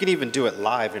 You can even do it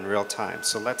live in real time.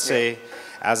 So let's say,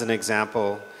 as an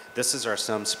example, this is our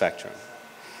sum spectrum.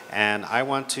 And I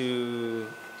want to,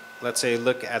 let's say,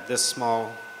 look at this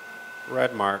small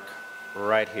red mark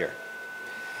right here.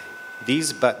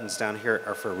 These buttons down here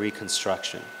are for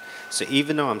reconstruction. So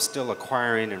even though I'm still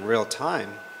acquiring in real time,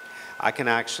 I can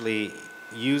actually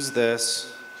use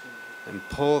this and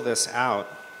pull this out,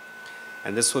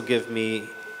 and this will give me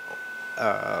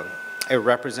a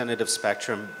representative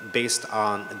spectrum based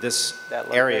on this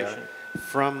area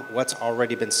from what's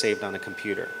already been saved on a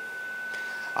computer.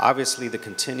 Obviously, the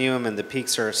continuum and the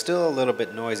peaks are still a little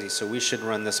bit noisy, so we should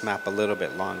run this map a little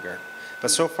bit longer.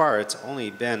 But so far, it's only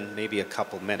been maybe a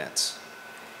couple minutes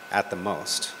at the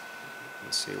most.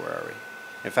 Let's see, where are we?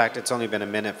 In fact, it's only been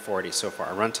 1:40 so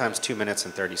far. Runtime's 2 minutes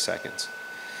and 30 seconds.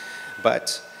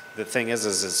 But the thing is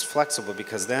it's flexible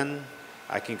because then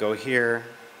I can go here,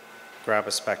 grab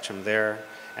a spectrum there,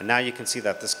 and now you can see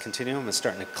that this continuum is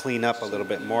starting to clean up a little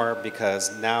bit more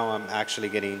because now I'm actually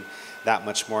getting that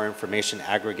much more information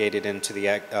aggregated into the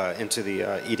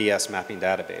EDS mapping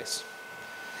database.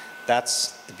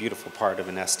 That's the beautiful part of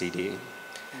an SDD.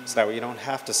 So that way you don't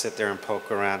have to sit there and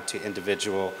poke around to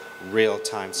individual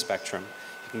real-time spectrum.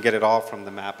 You can get it all from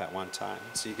the map at one time.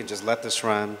 So you can just let this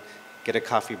run, get a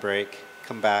coffee break,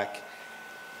 come back.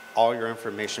 All your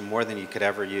information, more than you could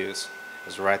ever use,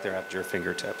 is right there at your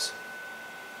fingertips.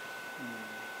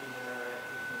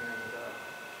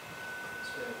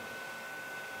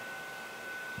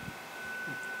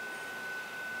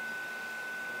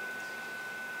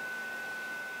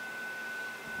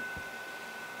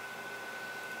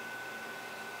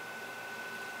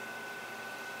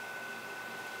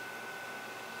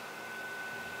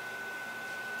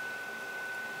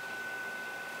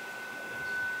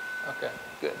 Okay,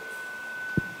 good.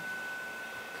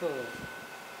 Cool.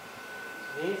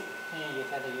 This thing you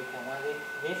said you can want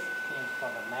this thing for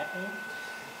the mapping.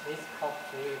 This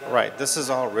hopefully. Right, this is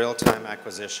all real-time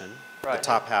acquisition, the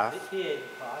top half. This is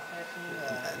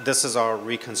processing. This is all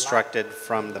reconstructed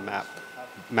from the map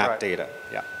Right. data,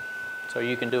 yeah. So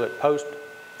you can do it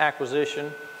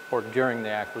post-acquisition or during the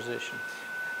acquisition.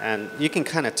 And you can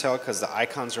kind of tell because the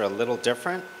icons are a little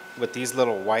different with these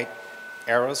little white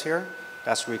arrows here.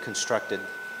 That's reconstructed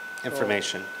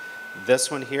information.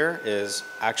 This one here is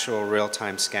actual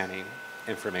real-time scanning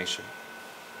information.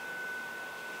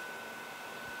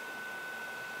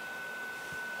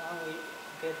 We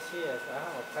get here, so I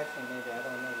have a question maybe, I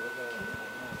don't know whether.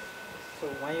 So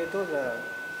when you do the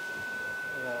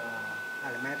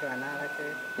elemental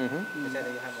analysis, you said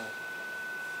you have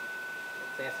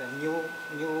there's a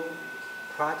new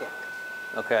project.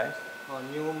 Okay. Or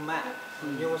new map,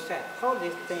 new set. How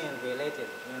this thing is related,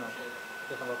 you know?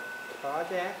 You have a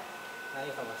project Now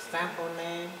you have a sample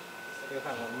name, you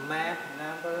have a map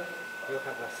number, you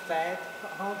have a stat.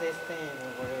 All these things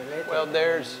were related Well,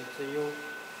 there's, to you.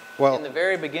 Well, in the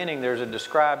very beginning, there's a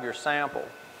describe your sample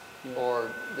or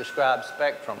describe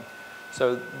spectrum.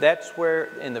 So that's where,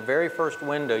 in the very first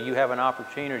window, you have an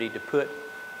opportunity to put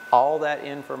all that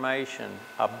information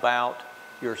about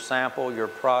your sample, your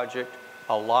project,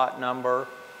 a lot number,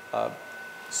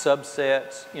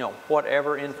 subsets, you know,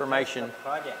 whatever information.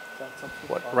 That's the project.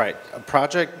 What, right. A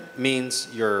project means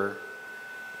your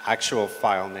actual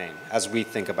file name, as we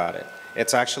think about it.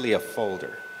 It's actually a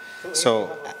folder. So if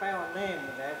you have a file name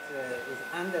that is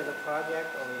under the project,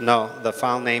 or no, the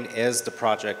file name is the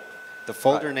project. The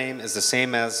folder Right. name is the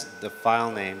same as the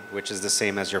file name, which is the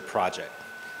same as your project.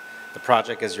 The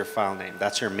project is your file name.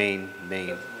 That's your main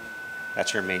name.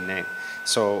 That's your main name.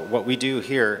 So what we do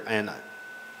here, and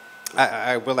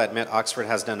I will admit Oxford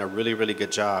has done a really, really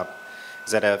good job,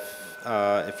 is that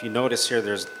if you notice here,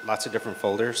 there's lots of different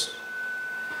folders.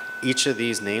 Each of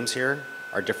these names here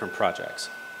are different projects.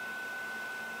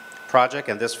 Project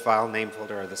and this file name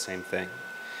folder are the same thing.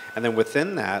 And then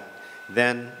within that,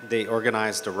 then they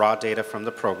organize the raw data from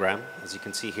the program, as you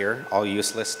can see here, all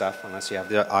useless stuff unless you have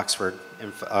the Oxford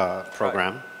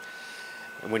program. Right.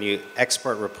 And when you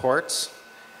export reports,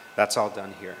 that's all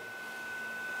done here.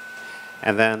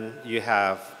 And then you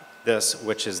have this,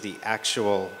 which is the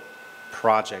actual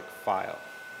project file.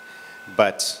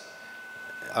 But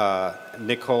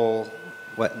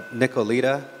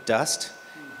Nicolita dust,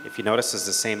 if you notice, is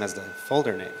the same as the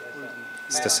folder name.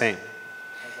 It's the same.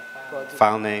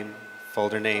 File name,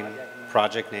 folder name,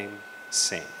 project name,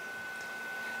 same.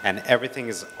 And everything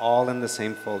is all in the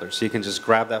same folder. So you can just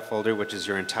grab that folder, which is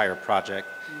your entire project,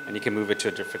 and you can move it to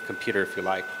a different computer if you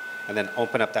like, and then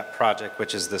open up that project,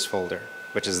 which is this folder,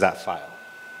 which is that file.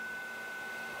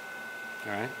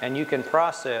 All right? and you can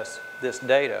process this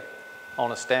data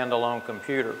on a standalone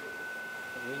computer.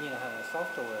 we need to have a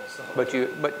software. So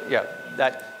But yeah,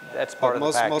 that's part of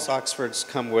the package. Most Oxfords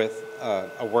come with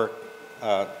a work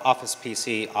Office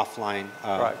PC offline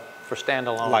Right, for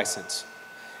standalone. license.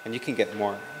 And you can get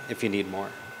more if you need more.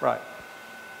 Right.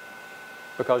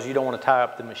 Because you don't want to tie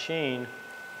up the machine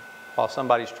while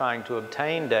somebody's trying to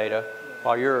obtain data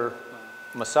while you're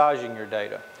massaging your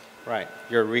data. Right,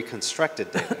 your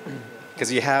reconstructed data,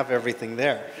 because you have everything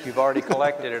there. You've already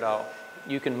collected it all.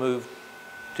 You can move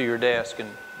to your desk and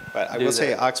But I do will say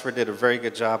that. Oxford did a very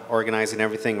good job organizing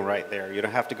everything right there. You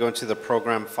don't have to go into the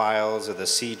program files or the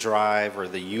C drive or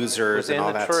the users Within and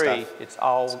all the that tree, stuff. it's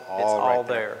all right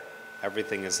there.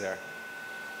 Everything is there.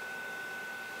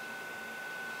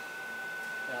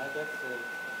 yeah, I just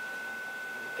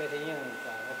get in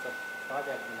what's the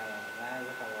project name, then you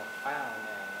have a file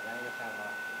name, then you have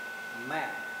a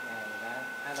map name,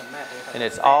 and the map you have And a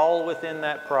it's stat. all within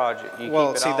that project. You Well,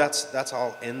 keep it see, all. that's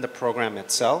all in the program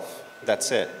itself.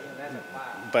 That's it. Yeah, that's a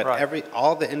file. But Right.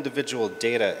 all the individual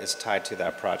data is tied to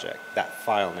that project, that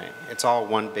file name. It's all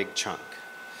one big chunk.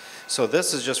 So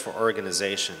this is just for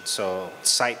organization. So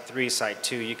site 3, site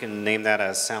 2, you can name that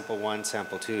as sample 1,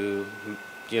 sample 2,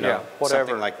 you know, Yeah, whatever.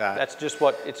 something like that. That's just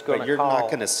what it's going But to you're call. not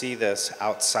going to see this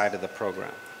outside of the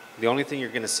program. The only thing you're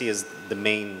going to see is the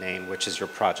main name, which is your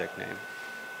project name.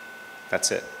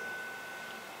 That's it.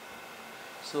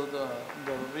 So the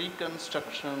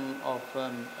reconstruction of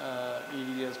an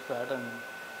EDS pattern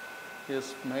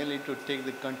is mainly to take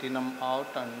the continuum out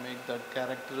and make that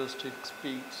characteristic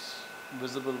speeds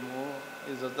visible more.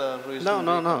 Is that the reason?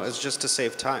 No. It's just to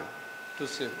save time. To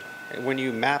save time. When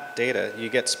you map data, you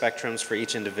get spectrums for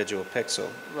each individual pixel.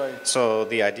 Right. So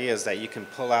the idea is that you can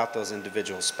pull out those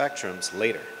individual spectrums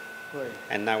later. Right.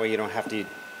 And that way you don't have to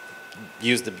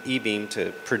use the E-beam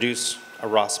to produce a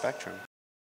raw spectrum.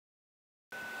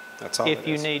 That's all If it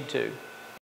you is. need to.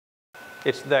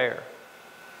 It's there.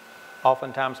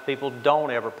 Oftentimes people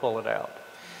don't ever pull it out.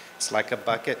 It's like a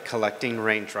bucket collecting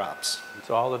raindrops.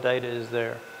 So all the data is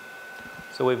there.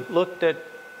 So we've looked at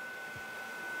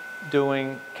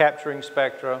capturing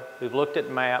spectra. We've looked at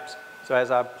maps. So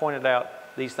as I pointed out,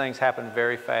 these things happen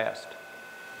very fast,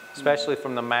 especially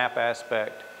from the map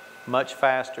aspect, much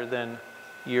faster than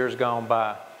years gone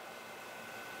by.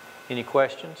 Any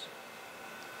questions?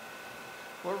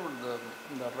 What would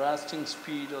the rasting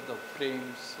speed of the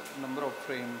frames, number of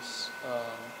frames,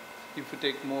 if you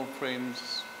take more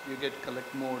frames, you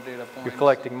collect more data points? You're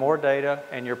collecting more data,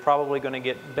 and you're probably going to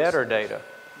get better data.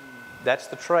 That's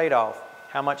the trade-off.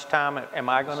 How much time am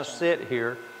I going to sit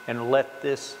here and let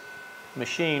this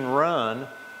machine run?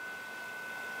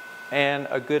 And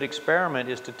a good experiment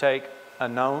is to take a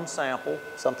known sample,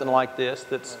 something like this,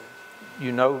 that's,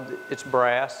 you know, it's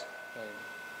brass. Right.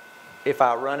 If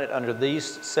I run it under these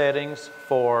settings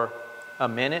for a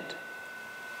minute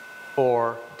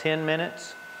or 10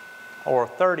 minutes or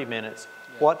 30 minutes,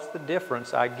 what's the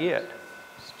difference I get?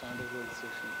 Standardization,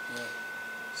 yeah.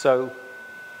 So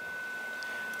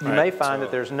you Right, may find so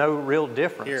that there's no real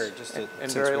difference. Here, just to,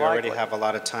 and since very we already likely. have a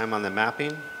lot of time on the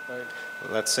mapping, Right.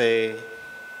 let's say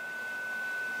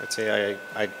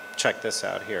I check this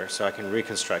out here, so I can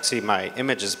reconstruct. See, my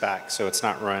image is back, so it's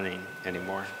not running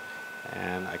anymore.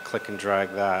 And I click and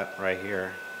drag that right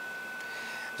here.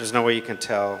 There's no way you can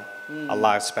tell a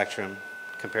live spectrum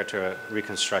compared to a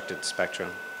reconstructed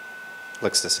spectrum.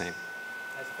 Looks the same.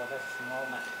 That's for the small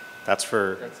map. That's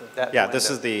for, That yeah, this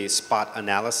window. is the spot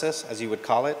analysis, as you would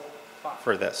call it,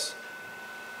 for this,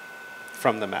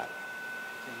 from the map.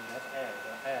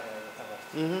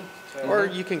 Or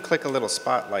you can click a little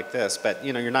spot like this, but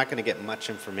you know, you're not going to get much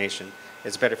information.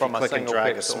 It's better if From you a click and single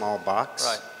drag a pixel. small box.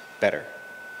 Right. Better.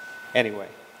 Anyway,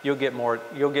 You'll get more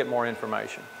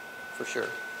information, for sure.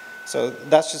 so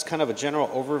that's just kind of a general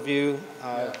overview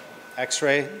of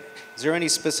X-ray. Is there any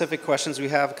specific questions we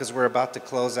have? Because we're about to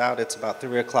close out. It's about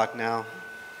 3 o'clock now.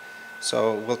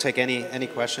 So we'll take any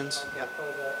questions. Yeah.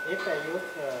 If I use,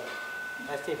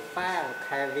 let's say 5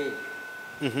 kV,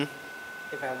 Mm-hmm.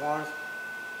 if I want to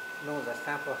know the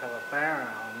sample have a barren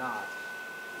or not,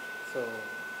 so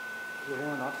you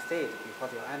will not see it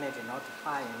because your energy not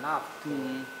high enough to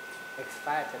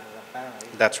extract the barren.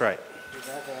 That's right. Is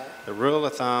that right? The rule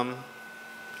of thumb,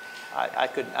 I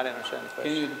didn't understand the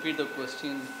Can you question. repeat the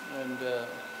question? And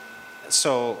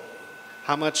so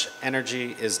how much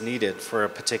energy is needed for a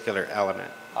particular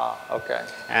element? Okay.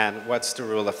 And what's the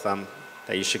rule of thumb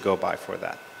that you should go by for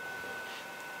that?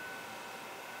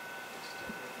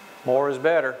 More is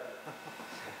better.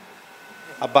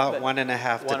 About But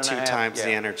 1.5 to 2 1.5, times the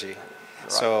yeah. energy.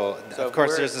 Right. So, So of course,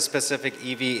 we're- there's a specific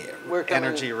EV we're coming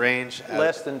energy range.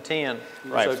 Less than 10.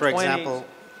 Right, So for 20 example,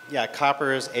 yeah,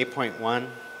 copper is 8.1,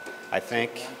 I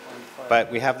think. But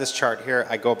we have this chart here.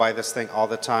 I go by this thing all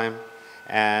the time.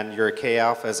 And your K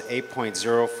alpha is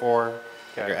 8.04,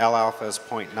 Okay. your L alpha is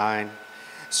 0.9.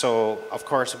 So, of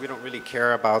course, we don't really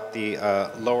care about the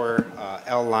lower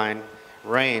L line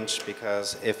range,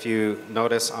 because if you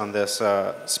notice on this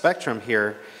spectrum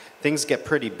here, things get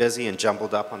pretty busy and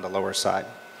jumbled up on the lower side.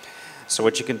 So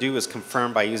what you can do is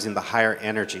confirm by using the higher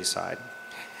energy side.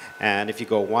 And if you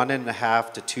go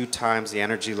 1.5 to 2 times the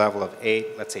energy level of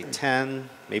 8, let's say 10,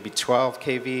 maybe 12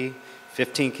 kV,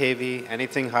 15 kV,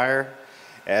 anything higher,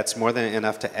 it's more than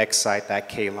enough to excite that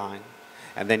K line.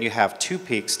 And then you have 2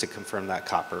 peaks to confirm that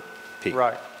copper peak.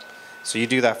 Right. So you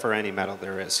do that for any metal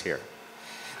there is here.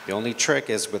 The only trick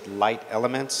is with light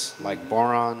elements like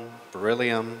boron,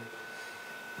 beryllium,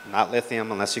 not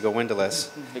lithium unless you go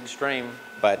windowless, Extreme.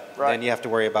 but Right. then you have to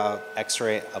worry about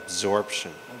X-ray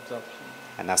absorption.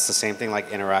 And that's the same thing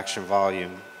like interaction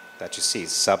volume that you see,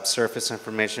 subsurface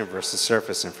information versus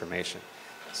surface information.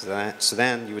 So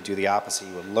then you would do the opposite.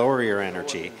 You would lower your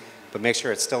energy, but make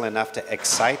sure it's still enough to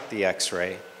excite the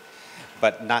X-ray,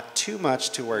 but not too much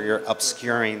to where you're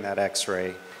obscuring that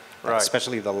X-ray, Right.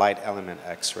 especially the light element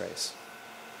X-rays.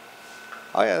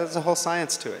 Oh yeah, there's a whole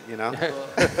science to it, you know?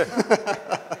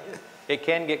 It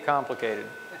can get complicated.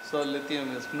 so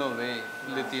lithium is no way.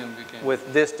 Lithium we can.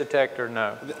 With this detector,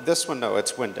 no. This one, no,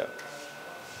 it's window.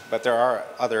 But there are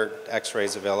other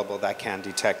X-rays available that can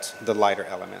detect the lighter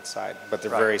element side, but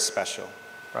they're Right. very special.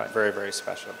 Right. Very, very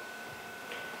special.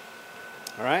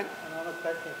 All right? Another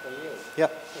question for you.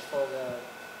 Yep. For the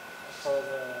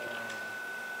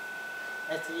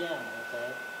SEM, okay,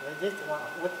 with this one,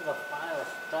 what's the file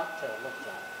structure look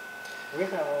like? We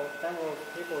have several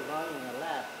people running in the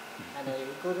lab, and you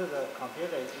go to the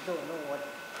computer, you don't know what.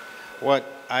 What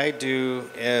I do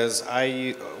is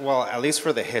well, at least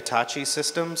for the Hitachi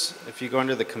systems, if you go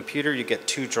into the computer, you get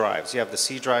 2 drives. You have the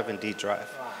C drive and D drive.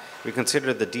 We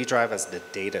consider the D drive as the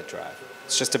data drive.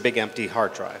 It's just a big empty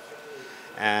hard drive.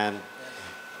 And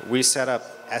we set up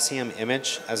SEM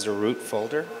image as the root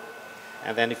folder.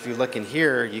 And then if you look in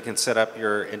here, you can set up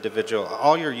your individual,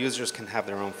 all your users can have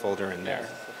their own folder in there.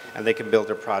 And they can build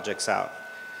their projects out.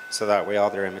 So that way all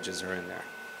their images are in there.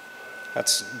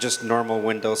 That's just normal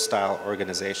Windows style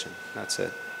organization. That's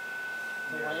it.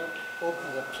 So when you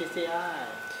open the PCI,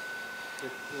 you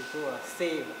do a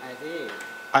save ID.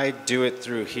 I do it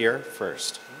through here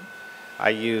first. I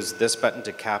use this button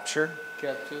to capture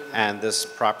Capture. and this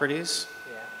properties.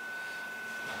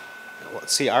 Yeah. Well,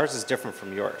 see, ours is different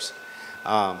from yours.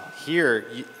 Here,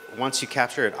 once you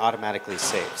capture, it automatically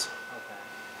saves. Okay.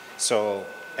 So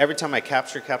every time I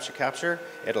capture,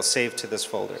 it'll save to this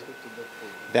folder.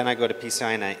 Then I go to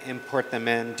PCI and I import them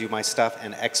in, do my stuff,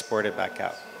 and export it back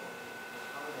out.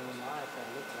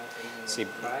 See,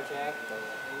 project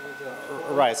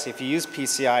or right, so if you use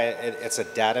PCI, it's a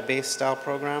database style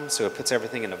program, so it puts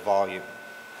everything in a volume.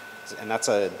 And that's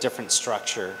a different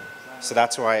structure. So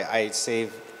that's why I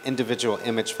save individual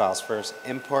image files first,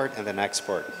 import and then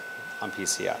export on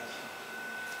PCI.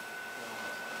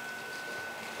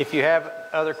 If you have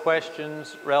other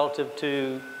questions relative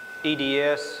to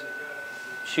EDS,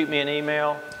 shoot me an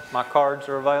email. My cards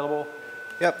are available.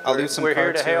 Yep, I'll leave some We're here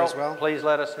cards to here help. as well. Please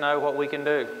let us know what we can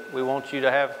do. We want you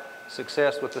to have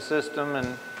success with the system,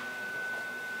 and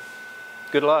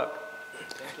good luck.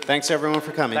 Thanks everyone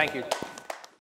for coming. Thank you.